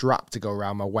get a strap to go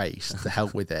around my waist to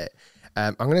help with it.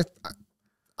 I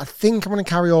think I'm going to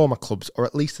carry all my clubs, or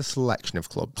at least a selection of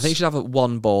clubs. I think you should have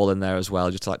one ball in there as well,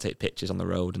 just to like take pictures on the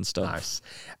road and stuff.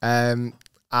 Nice.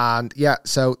 And yeah,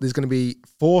 so there's going to be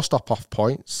 4 stop-off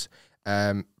points.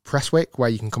 Prestwick, where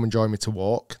you can come and join me to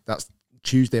walk. That's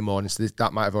Tuesday morning, so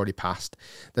that might have already passed.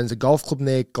 Then there's a golf club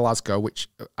near Glasgow, which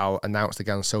I'll announce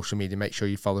again on social media. Make sure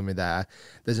you follow me there.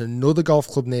 There's another golf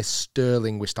club near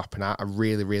Stirling we're stopping at, a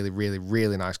really, really, really,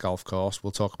 really nice golf course.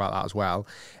 We'll talk about that as well.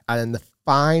 And then the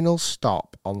final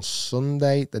stop on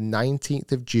Sunday, the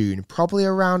 19th of June, probably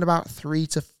around about 3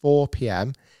 to 4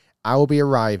 p.m, I will be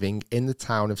arriving in the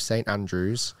town of St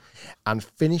Andrews and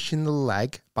finishing the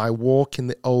leg by walking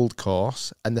the old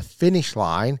course, and the finish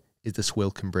line is the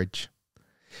Swilcan Bridge.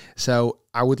 So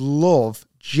I would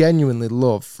genuinely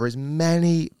love for as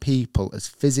many people as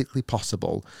physically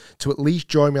possible to at least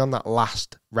join me on that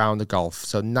last round of golf.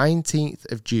 So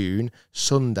 19th of June,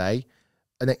 Sunday,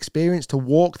 an experience to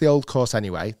walk the old course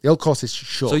anyway. The old course is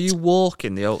shut. So you walk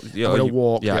in the old... I'm going to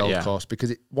walk the old course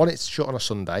because it's shut on a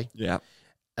Sunday. Yeah.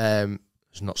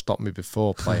 It's not stopped me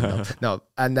before playing though. No,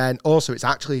 and then also it's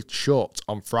actually shut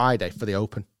on Friday for the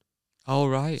Open. Oh,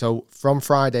 right. So from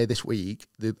Friday this week,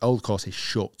 the old course is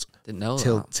shut. Didn't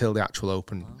know till the actual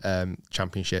Open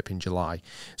Championship in July.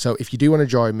 So if you do want to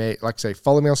join me, like I say,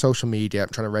 follow me on social media. I'm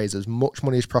trying to raise as much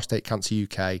money as Prostate Cancer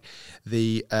UK.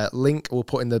 The link we'll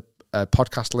put in the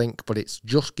podcast link, but it's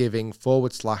just giving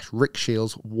 /Rick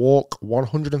Shields walk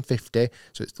 150.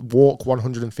 So it's walk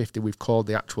 150. We've called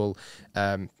the actual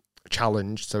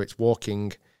challenge. So it's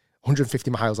walking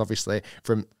 150 miles, obviously,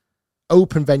 from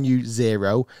open venue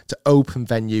 0 to open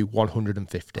venue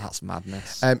 150. That's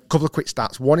madness. Couple of quick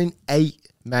stats. 1 in 8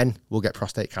 men will get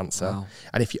prostate cancer. Wow.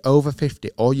 And if you're over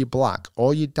 50 or you're black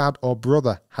or your dad or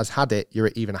brother has had it, you're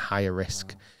at even a higher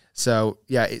risk. Wow. So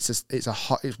yeah, it's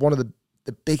one of the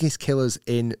biggest killers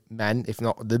in men, if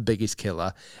not the biggest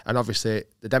killer. And obviously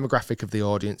the demographic of the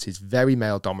audience is very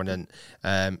male dominant.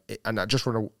 And I just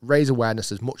want to raise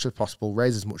awareness as much as possible,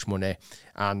 raise as much money,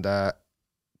 and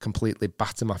completely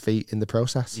batter my feet in the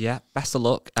process. Yeah, best of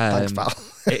luck. Thanks, pal.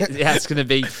 It's going to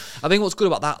be... I think what's good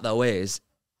about that, though, is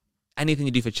anything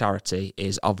you do for charity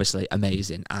is obviously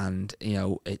amazing, and, you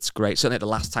know, it's great. Certainly the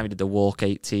last time you did the Walk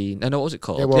 18... No, what was it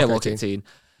called? Yeah, Walk 18.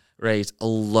 Raised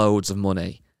loads of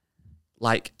money.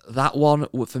 Like, that one,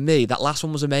 for me, that last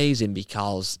one was amazing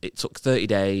because it took 30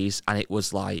 days, and it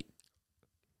was, like,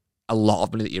 a lot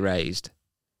of money that you raised.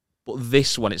 But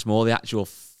this one, it's more the actual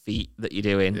feat that you're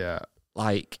doing. Yeah.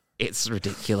 Like, it's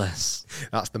ridiculous.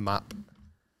 That's the map.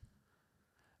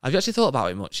 Have you actually thought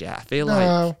about it much yet? I feel No,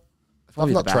 like... I've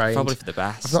not trained. Probably for the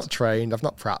best. I've not trained. I've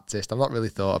not practiced. I've not really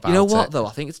thought about it. You know what, though?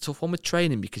 I think it's a tough one with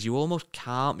training because you almost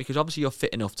can't, because obviously you're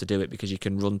fit enough to do it because you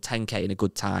can run 10K in a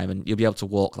good time and you'll be able to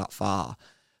walk that far.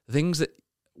 The things that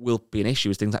will be an issue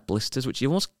is things like blisters, which you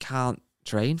almost can't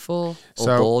train for,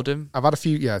 or boredom. I've had a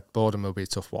few, boredom will be a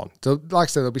tough one. So, like I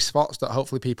said, there'll be spots that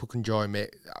hopefully people can join me.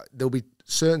 There'll be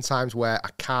certain times where I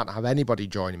can't have anybody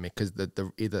joining me because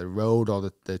either the road or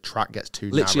the track gets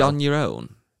too literally narrow. On your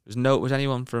own. Was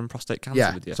anyone from prostate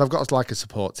cancer with you? So I've got like a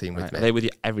support team with me. Are they with you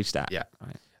every step? Yeah.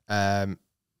 Right.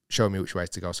 Showing me which way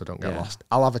to go so I don't get lost.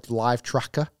 I'll have a live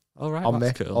tracker on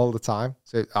me all the time.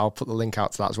 So I'll put the link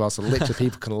out to that as well. So literally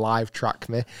people can live track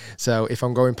me. So if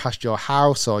I'm going past your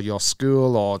house or your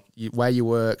school or where you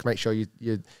work, make sure you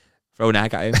throw an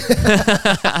egg at him.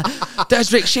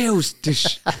 There's Rick Shields.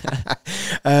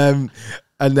 And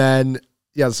then...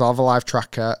 Yeah, so I have a live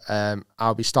tracker.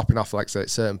 I'll be stopping off, like I said, at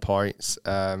certain points.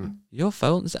 Your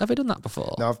phone, has it ever done that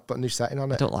before? No, I've put a new setting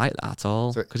on it. I don't like that at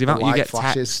all. Because you get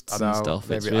flashes, texts and stuff.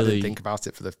 Maybe I didn't think about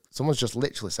it someone's just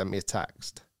literally sent me a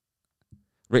text.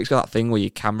 Rick's got that thing where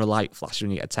your camera light flashes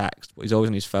when you get a text, but he's always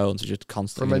on his phone, so just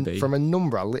constantly from a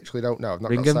number I literally don't know. I've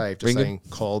not got saved, just saying,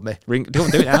 call me. Do you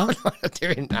want to do it now? I'm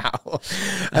doing it now.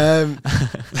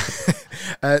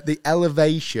 The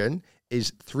elevation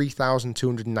is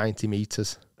 3,290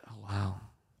 meters. Oh, wow.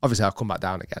 Obviously, I'll come back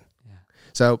down again. Yeah.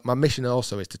 So my mission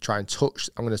also is to try and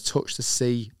I'm going to touch the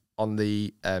sea on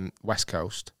the west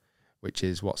coast, which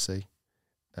is what sea?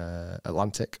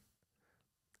 Atlantic.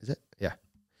 Is it? Yeah.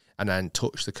 And then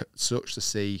touch the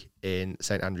sea in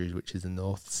St Andrews, which is the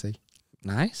North Sea.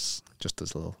 Nice. Just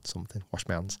as a little something. Wash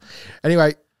my hands.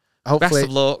 Anyway. Hopefully, best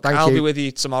of luck. I'll be with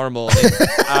you tomorrow morning,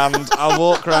 and I'll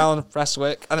walk around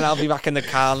Prestwick, and then I'll be back in the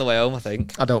car on the way home, I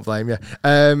think. I don't blame you.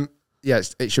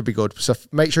 yes, it should be good. So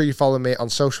make sure you follow me on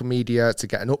social media to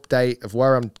get an update of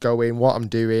where I'm going, what I'm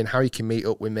doing, how you can meet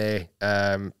up with me,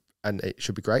 and it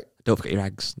should be great. Don't forget your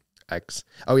eggs.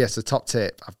 Oh yes, the top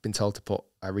tip. I've been told to put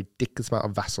a ridiculous amount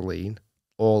of Vaseline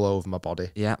all over my body.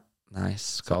 Yeah,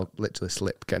 nice. So I'll literally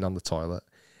slip getting on the toilet.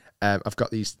 I've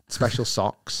got these special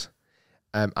socks.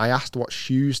 I asked what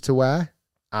shoes to wear,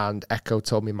 and Echo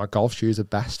told me my golf shoes are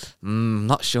best.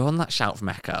 Not sure on that shout from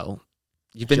Echo.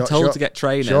 You've been told to get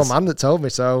trainers. Sure, man, that told me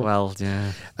so. Well,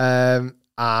 yeah.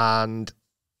 And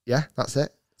yeah, that's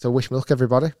it. So wish me luck,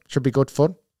 everybody. Should be good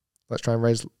fun. Let's try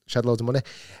and shed loads of money.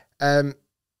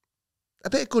 A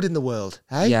bit of good in the world,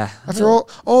 hey? Yeah. After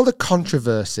all the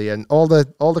controversy and all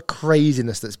the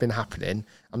craziness that's been happening,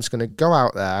 I'm just going to go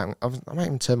out there. I might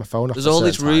even turn my phone off. There's all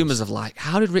these rumours of like,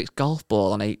 how did Rick's golf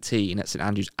ball on 18 at St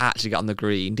Andrews actually get on the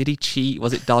green? Did he cheat?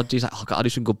 Was it dodgy? He's like, oh, got to do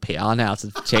some good PR now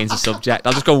to change the subject.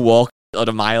 I'll just go walk a lot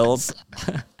of miles.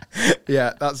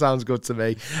 Yeah, that sounds good to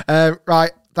me.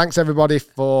 Right. Thanks, everybody,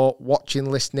 for watching,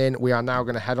 listening. We are now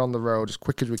going to head on the road as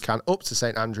quick as we can up to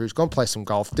St Andrews, go and play some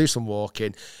golf, do some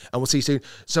walking, and we'll see you soon.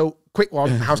 So, quick one,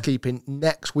 housekeeping.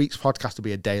 Next week's podcast will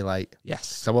be a day late. Yes.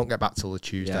 So I won't get back till the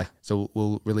Tuesday. Yeah. So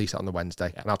we'll release it on the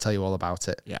Wednesday, and I'll tell you all about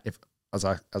it. Yeah. As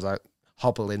I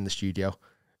hobble in the studio.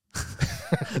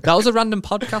 That was a random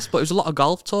podcast, but it was a lot of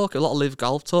golf talk, a lot of LIV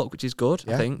Golf talk, which is good.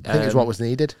 Yeah, I think it's what was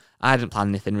needed. I didn't plan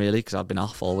anything really because I've been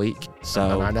off all week.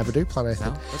 So and I never do plan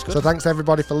anything. No, that's good. So thanks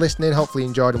everybody for listening. Hopefully you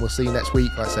enjoyed, and we'll see you next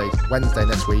week. Let's say Wednesday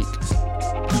next week.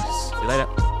 Peace. See you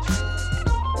later.